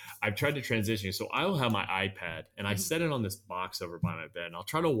funny. I've tried to transition. So I will have my iPad and I set it on this box over by my bed and I'll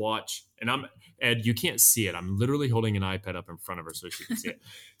try to watch. And Ed, you can't see it. I'm literally holding an iPad up in front of her so she can see it.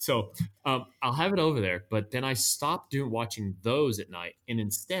 So I'll have it over there. But then I stopped watching those at night. And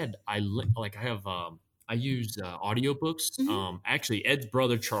instead, I use audiobooks. Actually, Ed's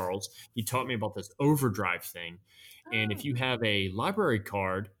brother, Charles, he taught me about this Overdrive thing. And if you have a library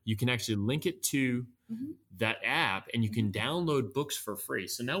card, you can actually link it to that app and you can download books for free.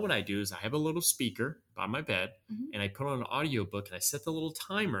 So now what I do is I have a little speaker by my bed and I put on an audiobook and I set the little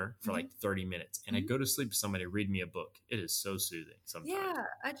timer for like 30 minutes and I go to sleep with somebody read me a book. It is so soothing sometimes. Yeah,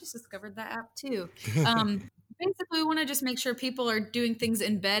 I just discovered that app too. Basically, we want to just make sure people are doing things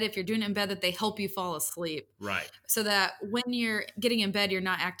in bed. If you're doing it in bed, that they help you fall asleep. Right. So that when you're getting in bed, you're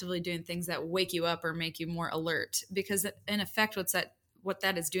not actively doing things that wake you up or make you more alert. Because in effect, what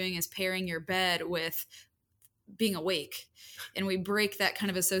that is doing is pairing your bed with being awake. And we break that kind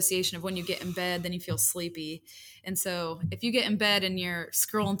of association of when you get in bed, then you feel sleepy. And so if you get in bed and you're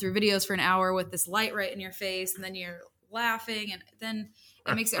scrolling through videos for an hour with this light right in your face, and then you're laughing, and then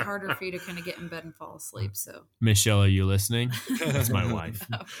it makes it harder for you to kind of get in bed and fall asleep. So, Michelle, are you listening? That's my wife.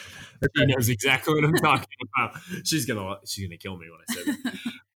 She knows exactly what I'm talking about. She's gonna kill me when I say that.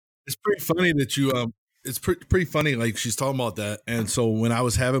 It's pretty funny that you it's pretty funny. Like she's talking about that. And so when I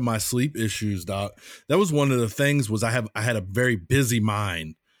was having my sleep issues, Doc, that was one of the things was I had a very busy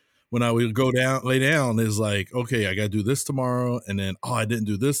mind. When I would lay down, is like, okay, I got to do this tomorrow. And then, I didn't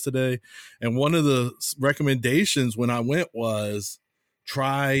do this today. And one of the recommendations when I went was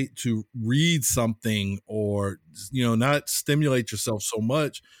try to read something or, not stimulate yourself so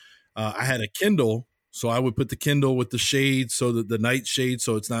much. I had a Kindle, so I would put the Kindle with the shade, so that the night shade,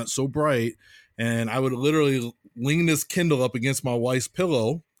 so it's not so bright. And I would literally lean this Kindle up against my wife's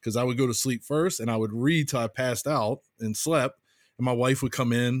pillow because I would go to sleep first and I would read till I passed out and slept. And my wife would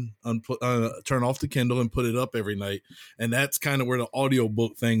come in, turn off the Kindle and put it up every night. And that's kind of where the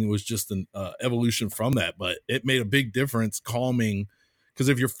audiobook thing was just an evolution from that. But it made a big difference calming, because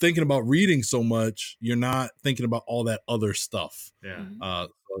if you're thinking about reading so much, you're not thinking about all that other stuff. Yeah.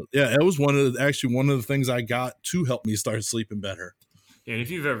 It was one of the things I got to help me start sleeping better. And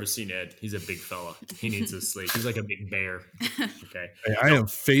if you've ever seen Ed, he's a big fella. He needs to sleep. He's like a big bear. Okay. Hey, I am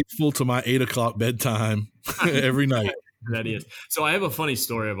faithful to my 8:00 bedtime every night. That is. So I have a funny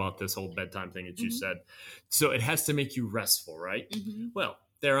story about this whole bedtime thing that you said. So it has to make you restful, right? Well,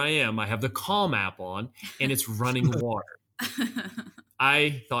 there I am. I have the Calm app on and it's running water.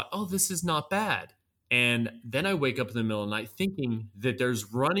 I thought, this is not bad. And then I wake up in the middle of the night thinking that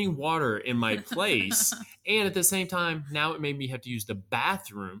there's running water in my place. And at the same time, now it made me have to use the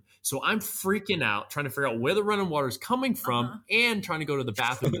bathroom. So I'm freaking out, trying to figure out where the running water is coming from and trying to go to the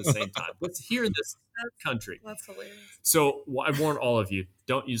bathroom at the same time. What's here in this country? That's hilarious. So I warn all of you,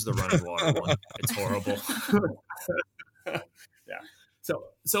 don't use the running water one. It's horrible. Yeah.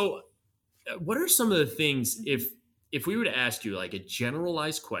 So what are some of the things, if we were to ask you like a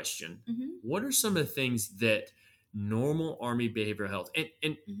generalized question, what are some of the things that normal Army behavioral health,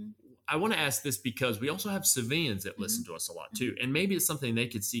 and I want to ask this because we also have civilians that listen to us a lot too, and maybe it's something they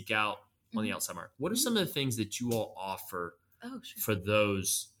could seek out on the outside market. What are some of the things that you all offer for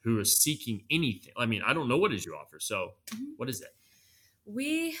those who are seeking anything? I mean, I don't know what is you offer. So what is it?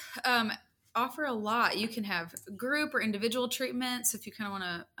 We offer a lot. You can have group or individual treatments if you kind of want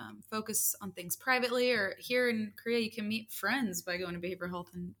to focus on things privately, or here in Korea, you can meet friends by going to behavioral health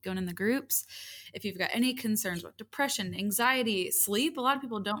and going in the groups. If you've got any concerns about depression, anxiety, sleep, a lot of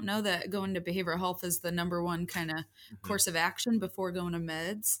people don't know that going to behavioral health is the number one kind of course of action before going to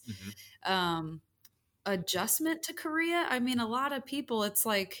meds. Adjustment to Korea. I mean, a lot of people, it's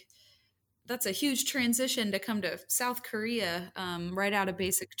like, that's a huge transition to come to South Korea right out of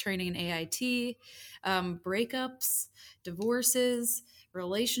basic training in AIT, breakups, divorces,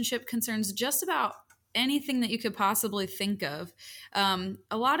 relationship concerns, just about anything that you could possibly think of.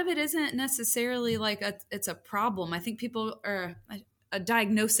 A lot of it isn't necessarily like it's a problem. I think people are a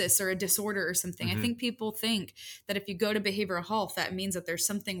diagnosis or a disorder or something. I think people think that if you go to behavioral health, that means that there's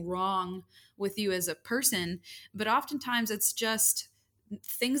something wrong with you as a person. But oftentimes it's just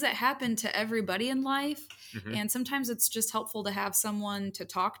things that happen to everybody in life. And sometimes it's just helpful to have someone to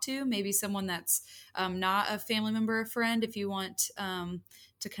talk to, maybe someone that's not a family member or friend, if you want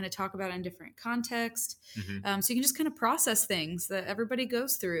to kind of talk about it in different context. So you can just kind of process things that everybody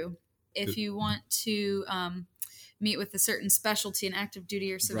goes through. If you want to meet with a certain specialty in active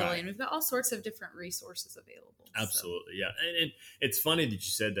duty or civilian, we've got all sorts of different resources available. Absolutely. Yeah. And it's funny that you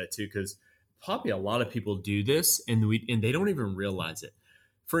said that too, because probably a lot of people do this and they don't even realize it.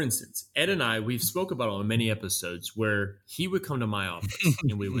 for instance, Ed and I, we've spoke about on many episodes where he would come to my office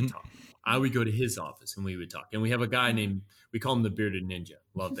and we would talk. I would go to his office and we would talk. And we have a guy named, we call him the Bearded Ninja.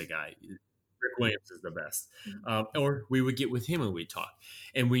 Love the guy. Rick Williams is the best. Or we would get with him and we'd talk.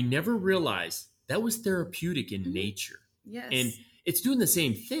 And we never realized that was therapeutic in nature. Yes. And it's doing the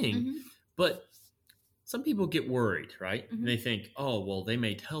same thing, but some people get worried, right? And they think, oh, well, they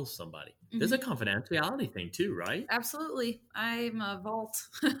may tell somebody. There's a confidentiality thing too, right? Absolutely. I'm a vault.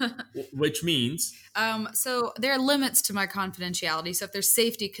 Which means? So there are limits to my confidentiality. So if there's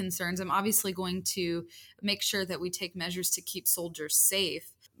safety concerns, I'm obviously going to make sure that we take measures to keep soldiers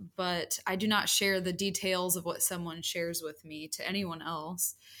safe. But I do not share the details of what someone shares with me to anyone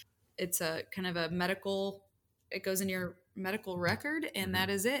else. It's a kind of a medical, it goes in your medical record, and that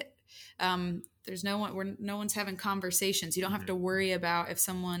is it. There's no one's having conversations. You don't have to worry about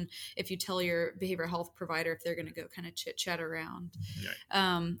if you tell your behavioral health provider, if they're going to go kind of chit chat around.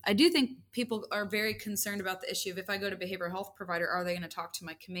 Right. I do think people are very concerned about the issue of, if I go to behavioral health provider, are they going to talk to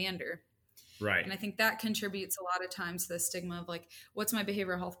my commander? Right. And I think that contributes a lot of times to the stigma of like, what's my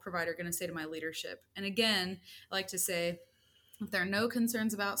behavioral health provider going to say to my leadership? And again, I like to say, if there are no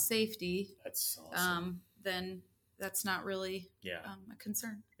concerns about safety, that's awesome. Then that's not really a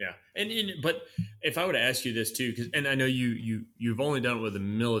concern. Yeah. But if I were to ask you this too, and I know you've only done it with the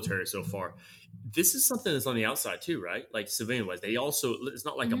military so far, this is something that's on the outside too, right? Like civilian wise, they also, it's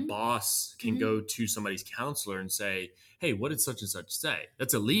not like a boss can go to somebody's counselor and say, hey, what did such and such say?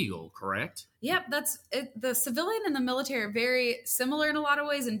 That's illegal, correct? Yep. That's it. The civilian and the military are very similar in a lot of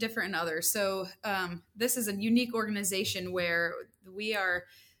ways and different in others. So this is a unique organization where we are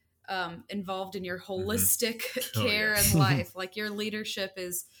involved in your holistic care and life. Like your leadership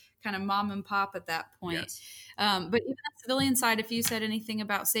is kind of mom and pop at that point. Yes. But even on the civilian side, if you said anything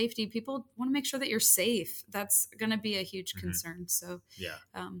about safety, people want to make sure that you're safe. That's going to be a huge concern. So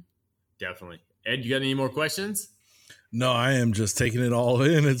definitely. Ed, you got any more questions? No, I am just taking it all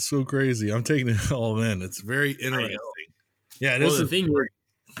in. It's so crazy. I'm taking it all in. It's very interesting. Yeah, this is the thing.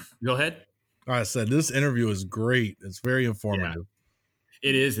 Go ahead. I said this interview is great. It's very informative. Yeah.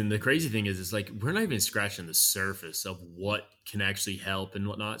 It is. And the crazy thing is, it's like, we're not even scratching the surface of what can actually help and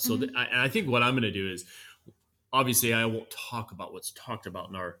whatnot. So I think what I'm going to do is, obviously I won't talk about what's talked about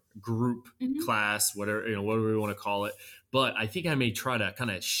in our group class, whatever we want to call it. But I think I may try to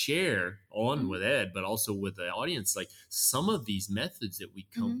kind of share on with Ed, but also with the audience, like some of these methods that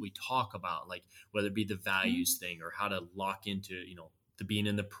we talk about, like whether it be the values thing or how to lock into, the being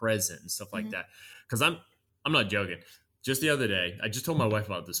in the present and stuff like that. Because I'm not joking. Just the other day, I just told my wife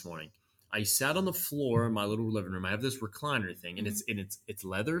about it this morning. I sat on the floor in my little living room. I have this recliner thing, and it's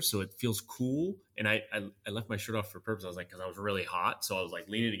leather, so it feels cool. And I left my shirt off for purpose. I was like, because I was really hot, so I was like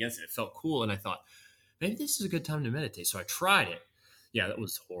leaning against it. It felt cool, and I thought, maybe this is a good time to meditate. So I tried it. Yeah, that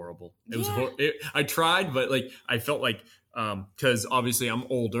was horrible. It was I tried, but like I felt like because obviously I'm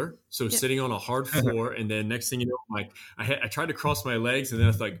older, so sitting on a hard floor, and then next thing you know, like I tried to cross my legs, and then I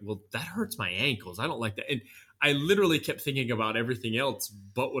was like, well, that hurts my ankles. I don't like that. And I literally kept thinking about everything else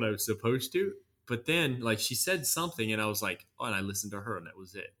but what I was supposed to. But then, like, she said something, and I was like, oh, and I listened to her, and that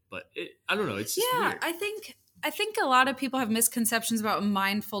was it. But I don't know. It's just weird. I think a lot of people have misconceptions about what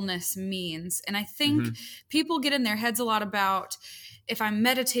mindfulness means. And I think people get in their heads a lot about, if I'm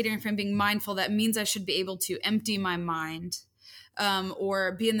meditating, if I'm being mindful, that means I should be able to empty my mind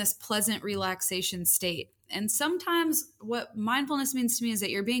or be in this pleasant relaxation state. And sometimes what mindfulness means to me is that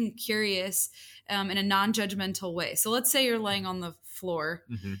you're being curious in a non-judgmental way. So let's say you're laying on the floor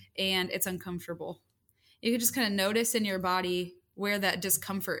and it's uncomfortable. You can just kind of notice in your body where that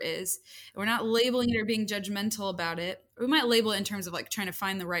discomfort is. We're not labeling it or being judgmental about it. We might label it in terms of like trying to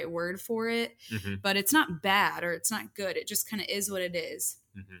find the right word for it, but it's not bad or it's not good. It just kind of is what it is.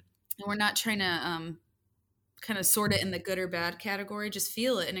 And we're not trying to kind of sort it in the good or bad category. Just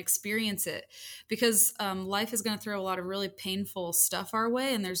feel it and experience it, because life is going to throw a lot of really painful stuff our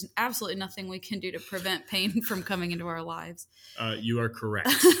way, and there's absolutely nothing we can do to prevent pain from coming into our lives. You are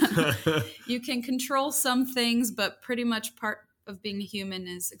correct. You can control some things, but pretty much part of being a human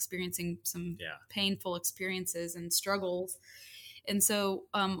is experiencing some painful experiences and struggles. And so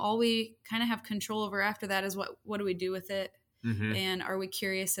all we kind of have control over after that is what do we do with it? And are we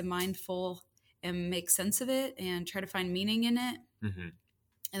curious and mindful and make sense of it and try to find meaning in it, and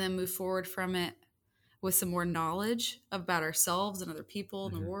then move forward from it with some more knowledge about ourselves and other people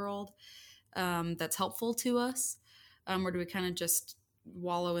in the world that's helpful to us? Or do we kind of just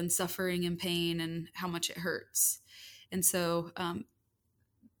wallow in suffering and pain and how much it hurts? And so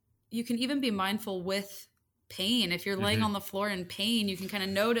you can even be mindful with pain. If you're laying on the floor in pain, you can kind of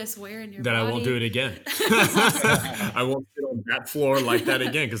notice where in your body. I won't do it again. I won't sit on that floor like that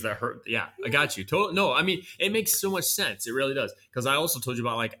again because that hurt. Yeah, I got you. No, I mean, it makes so much sense. It really does. Because I also told you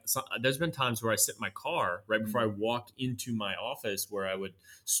about there's been times where I sit in my car right before I walk into my office where I would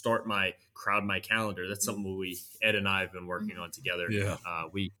start crowd my calendar. That's something Ed and I have been working on together. Yeah.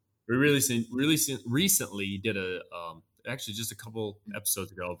 We recently did actually just a couple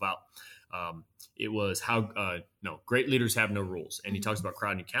episodes ago about it was how great leaders have no rules, and he talks about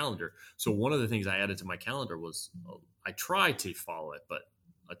crowding your calendar. So one of the things I added to my calendar was I try to follow it, but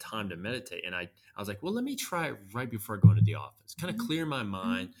a time to meditate. And I was like, well, let me try it right before I go into the office, kind of clear my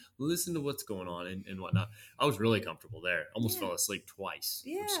mind, listen to what's going on and whatnot. I was really comfortable there. Almost fell asleep twice.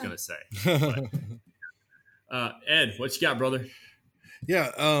 I'm just gonna say. But, Ed, what you got, brother?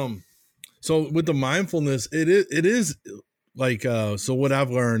 Yeah. So with the mindfulness, it is like, so what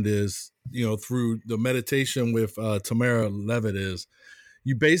I've learned is, through the meditation with Tamara Levitt is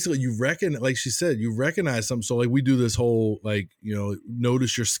you like she said, you recognize something. So like we do this whole,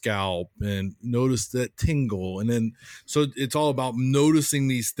 notice your scalp and notice that tingle. And then, so it's all about noticing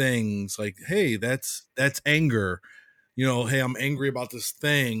these things like, hey, that's anger. Hey, I'm angry about this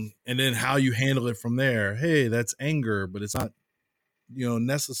thing. And then how you handle it from there. Hey, that's anger, but it's not,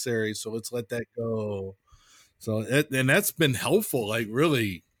 necessary. So let's let that go. So, and that's been helpful, like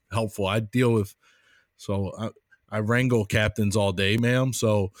really helpful. I wrangle captains all day, ma'am.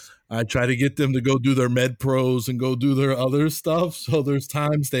 So I try to get them to go do their med pros and go do their other stuff. So there's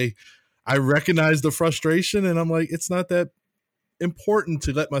times I recognize the frustration and I'm like, it's not that important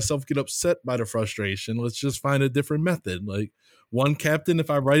to let myself get upset by the frustration. Let's just find a different method. Like one captain, if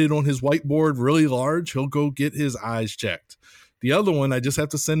I write it on his whiteboard really large, he'll go get his eyes checked. The other one, I just have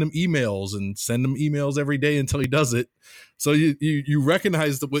to send him emails every day until he does it. So you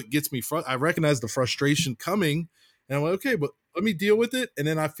recognize what gets me. I recognize the frustration coming, and I'm like, okay, but let me deal with it. And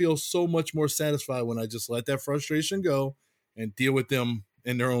then I feel so much more satisfied when I just let that frustration go and deal with them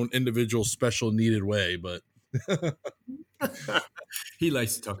in their own individual, special, needed way. But he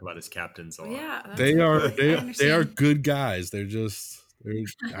likes to talk about his captains a lot. Yeah, they are good guys.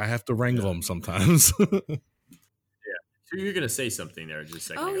 I have to wrangle them sometimes. You're going to say something there just a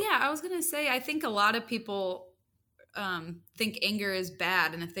second ago. Yeah. I was going to say, I think a lot of people think anger is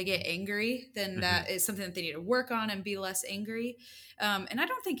bad. And if they get angry, then that is something that they need to work on and be less angry. And I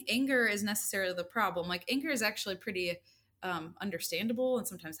don't think anger is necessarily the problem. Like anger is actually pretty understandable and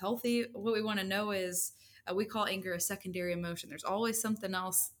sometimes healthy. What we want to know is we call anger a secondary emotion. There's always something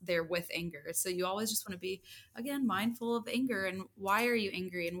else there with anger. So you always just want to be, again, mindful of anger and why are you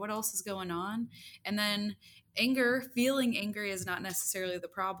angry and what else is going on. And then feeling angry is not necessarily the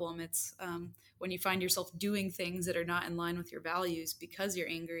problem. It's when you find yourself doing things that are not in line with your values because you're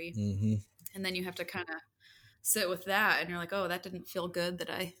angry. Mm-hmm. And then you have to kind of sit with that and you're like, oh, that didn't feel good that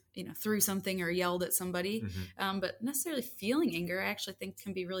I, threw something or yelled at somebody. Mm-hmm. But necessarily feeling anger, I actually think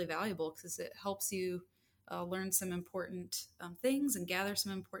can be really valuable because it helps you learn some important things and gather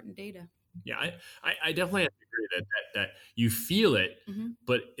some important data. Yeah, I definitely have to agree that you feel it,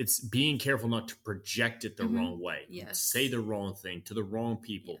 but it's being careful not to project it the wrong way. Yes. Say the wrong thing to the wrong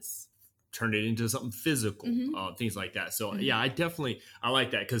people. Yes. Turn it into something physical, things like that. So yeah, I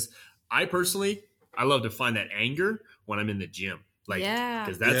like that because I love to find that anger when I'm in the gym.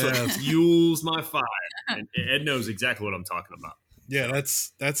 Because that's what fuels my fire. And Ed knows exactly what I'm talking about. Yeah,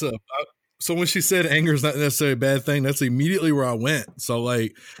 that's so when she said anger is not necessarily a bad thing, that's immediately where I went. So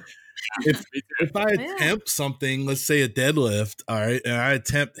like, if I attempt something, let's say a deadlift, all right, and I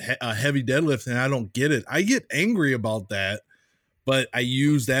attempt a heavy deadlift and I don't get it, I get angry about that, but I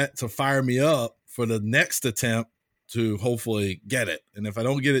use that to fire me up for the next attempt to hopefully get it. And if I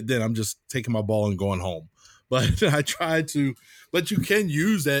don't get it, then I'm just taking my ball and going home. But but you can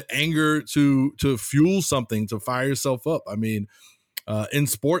use that anger to fuel something, to fire yourself up. I mean, in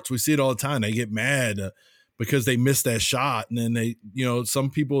sports, we see it all the time. They get mad because they missed that shot. And then some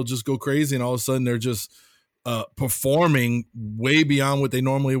people just go crazy and all of a sudden they're just performing way beyond what they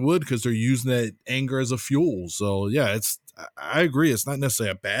normally would because they're using that anger as a fuel. So yeah, I agree. It's not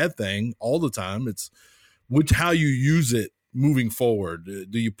necessarily a bad thing all the time. It's how you use it moving forward.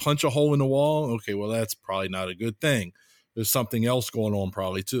 Do you punch a hole in the wall? Okay, well, that's probably not a good thing. There's something else going on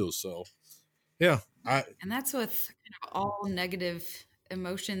probably too. So yeah. And that's with all negative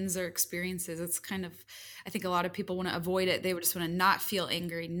emotions or experiences. It's I think a lot of people want to avoid it. They would just want to not feel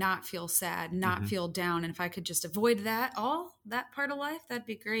angry, not feel sad, not feel down. And if I could just avoid that part of life, that'd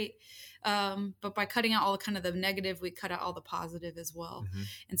be great. But by cutting out all kind of the negative, we cut out all the positive as well.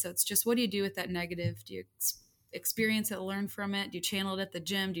 And so it's just, what do you do with that negative? Do you experience it, learn from it? Do you channel it at the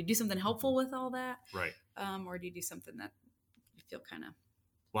gym? Do you do something helpful with all that? Right. Or do you do something that you feel kind of...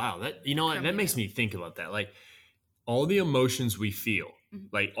 Wow, that makes me think about that. Like, all the emotions we feel,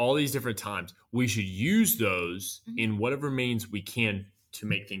 like all these different times, we should use those in whatever means we can to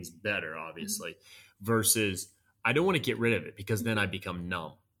make things better, obviously, versus I don't want to get rid of it because then I become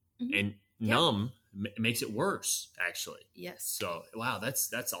numb. And numb makes it worse, actually. Yes. So, wow,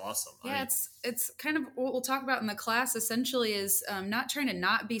 that's awesome. Yeah, it's kind of what we'll talk about in the class essentially is not trying to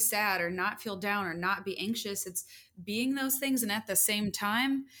not be sad or not feel down or not be anxious. It's being those things and at the same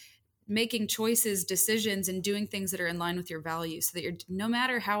time making choices, decisions, and doing things that are in line with your values so that you're, no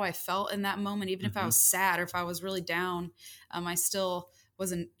matter how I felt in that moment, even if I was sad or if I was really down, I still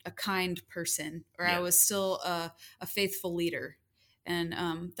wasn't a kind person or I was still a faithful leader.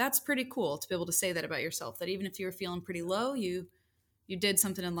 And that's pretty cool to be able to say that about yourself, that even if you were feeling pretty low, you did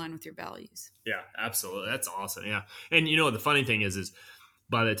something in line with your values. Yeah, absolutely. That's awesome. Yeah. And you know, the funny thing is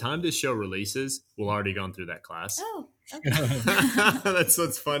by the time this show releases, we'll already gone through that class. Oh, okay. That's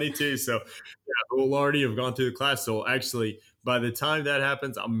what's funny too. So yeah, we'll already have gone through the class. So actually, by the time that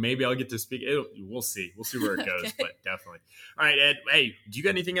happens, maybe I'll get to speak. We'll see. We'll see where it goes, but definitely. All right, Ed. Hey, do you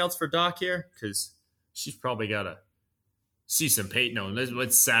got anything else for Doc here? Because she's probably got to see some paint. No,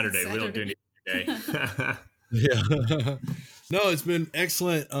 it's Saturday. We don't do anything today. Yeah. No, it's been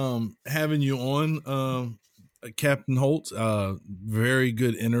excellent having you on, Captain Holt. Very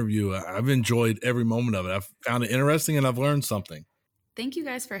good interview. I've enjoyed every moment of it. I've found it interesting and I've learned something. Thank you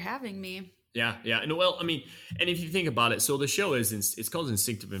guys for having me. Yeah. And well, I mean, and if you think about it, so the show it's called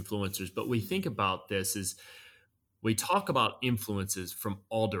Instinctive Influencers, but we think about this as we talk about influences from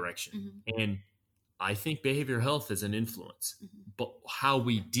all directions. And I think behavioral health is an influence, but how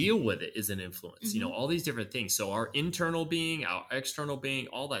we deal with it is an influence, you know, all these different things. So our internal being, our external being,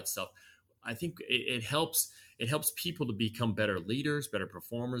 all that stuff, I think it helps people to become better leaders, better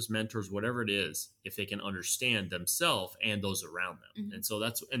performers, mentors, whatever it is, if they can understand themselves and those around them. And so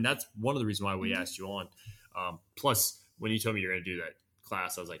that's one of the reasons why we asked you on. Plus, when you told me you're going to do that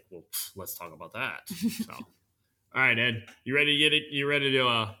class, I was like, well, let's talk about that. So, all right, Ed, you ready to get it? You ready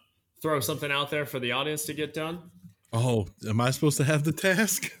to throw something out there for the audience to get done? Oh, am I supposed to have the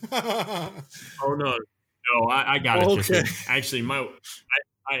task? Oh, no, I got it. Okay. Actually,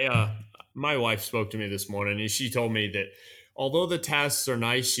 my wife spoke to me this morning and she told me that although the tasks are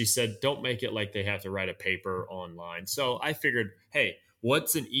nice, she said, don't make it like they have to write a paper online. So I figured, hey,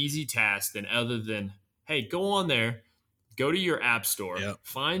 what's an easy task other than, hey, go on there, go to your app store,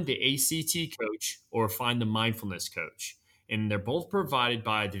 find the ACT coach or find the mindfulness coach. And they're both provided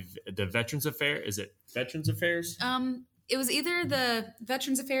by the Veterans Affairs. Is it Veterans Affairs? It was either the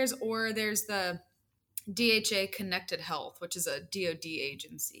Veterans Affairs or there's the DHA Connected Health, which is a DoD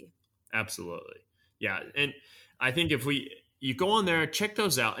agency. Absolutely. Yeah. And I think if you go on there, check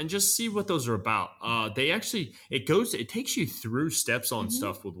those out and just see what those are about. It takes you through steps on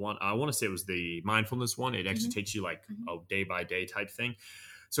stuff with one. I want to say it was the mindfulness one. It actually takes you like a day by day type thing.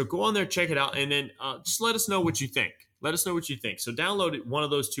 So go on there, check it out. And then just let us know what you think. Let us know what you think. So download one of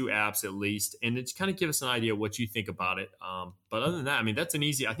those two apps at least, and it's kind of give us an idea of what you think about it. But other than that, I mean, I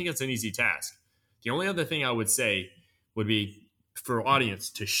think that's an easy task. The only other thing I would say would be for audience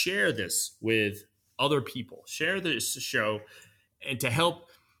to share this with other people, share this show, and to help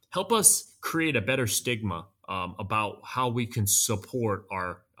us create a better stigma about how we can support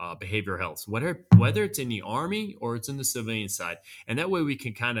our behavioral health, whether it's in the Army or it's in the civilian side. And that way we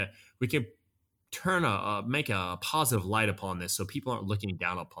can make a positive light upon this so people aren't looking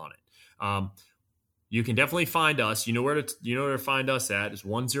down upon it. You can definitely find us. You know where to find us at. It's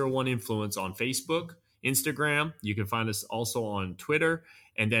 101 Influence on Facebook, Instagram. You can find us also on Twitter.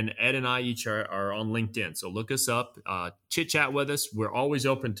 And then Ed and I each are on LinkedIn. So look us up, chit chat with us. We're always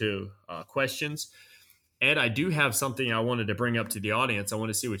open to questions. Ed, I do have something I wanted to bring up to the audience. I want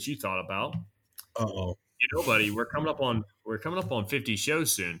to see what you thought about. Uh-oh. You know, buddy, we're coming up on 50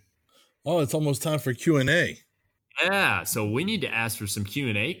 shows soon. Oh, it's almost time for Q&A. Yeah, so we need to ask for some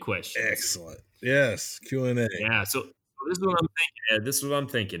Q&A questions. Excellent. Yes, Q&A. Yeah, so this is what I'm thinking, Ed. This is what I'm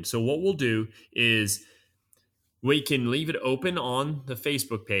thinking. So what we'll do is we can leave it open on the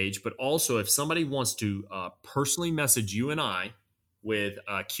Facebook page, but also if somebody wants to personally message you and I with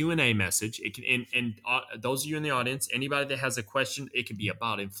a Q&A message, it can, and those of you in the audience, anybody that has a question, it could be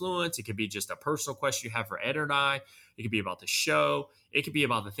about influence. It could be just a personal question you have for Ed and I. It could be about the show. It could be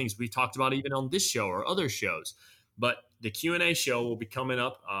about the things we've talked about even on this show or other shows. But the Q&A show will be coming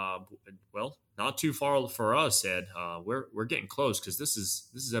up, not too far for us, Ed. We're getting close because this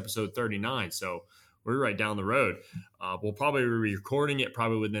is episode 39, so we're right down the road. We'll probably be recording it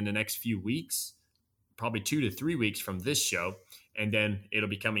probably within the next few weeks, probably 2 to 3 weeks from this show, and then it'll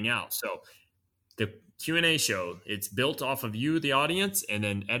be coming out. So the Q&A show. It's built off of you, the audience, and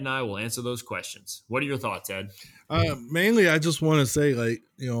then Ed and I will answer those questions. What are your thoughts, Ed? Mainly, I just want to say, like,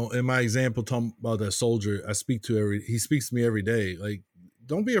 in my example, talking about that soldier, he speaks to me every day. Like,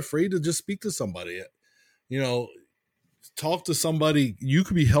 don't be afraid to just speak to somebody. Talk to somebody. You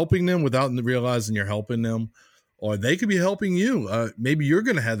could be helping them without realizing you're helping them, or they could be helping you. Maybe you're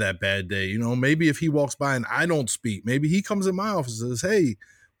going to have that bad day. Maybe if he walks by and I don't speak, maybe he comes in my office and says, "Hey,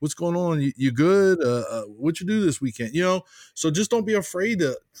 what's going on? You good? What you do this weekend?" So just don't be afraid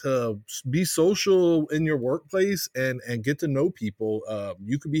to be social in your workplace and get to know people.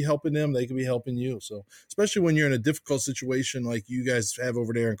 You could be helping them. They could be helping you. So especially when you're in a difficult situation like you guys have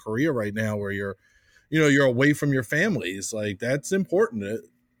over there in Korea right now, where you're away from your family. It's like, that's important.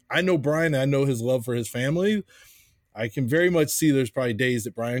 I know Brian. I know his love for his family. I can very much see there's probably days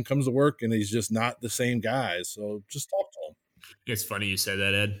that Brian comes to work and he's just not the same guy. So just talk to him. It's funny you said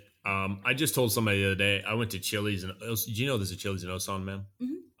that, Ed. I just told somebody the other day, I went to Chili's. Did you know there's a Chili's in Osan, man?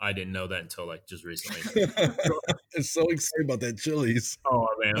 Mm-hmm. I didn't know that until like just recently. I'm so excited about that Chili's. Oh,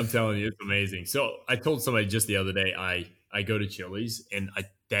 man, I'm telling you, it's amazing. So I told somebody just the other day, I go to Chili's and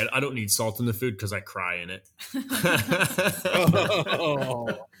Dad, I don't need salt in the food because I cry in it.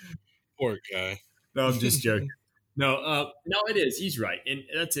 Oh, poor guy. No, I'm just joking. No, it is. He's right. And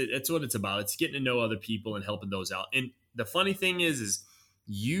that's it. That's what it's about. It's getting to know other people and helping those out. And the funny thing is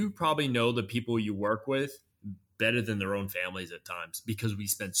you probably know the people you work with better than their own families at times, because we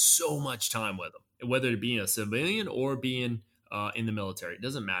spend so much time with them, whether it being a civilian or being in the military. It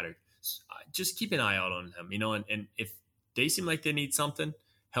doesn't matter. Just keep an eye out on them, and if they seem like they need something,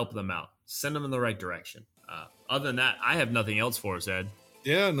 help them out. Send them in the right direction. Other than that, I have nothing else for us, Ed.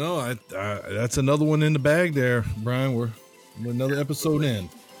 Yeah, no, that's another one in the bag there, Brian. We're another episode in.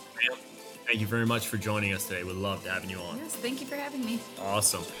 Thank you very much for joining us today. We'd love to having you on. Yes, thank you for having me.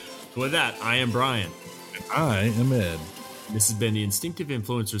 Awesome. So with that, I am Brian. And I am Ed. This has been the Instinctive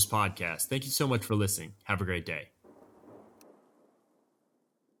Influencers Podcast. Thank you so much for listening. Have a great day.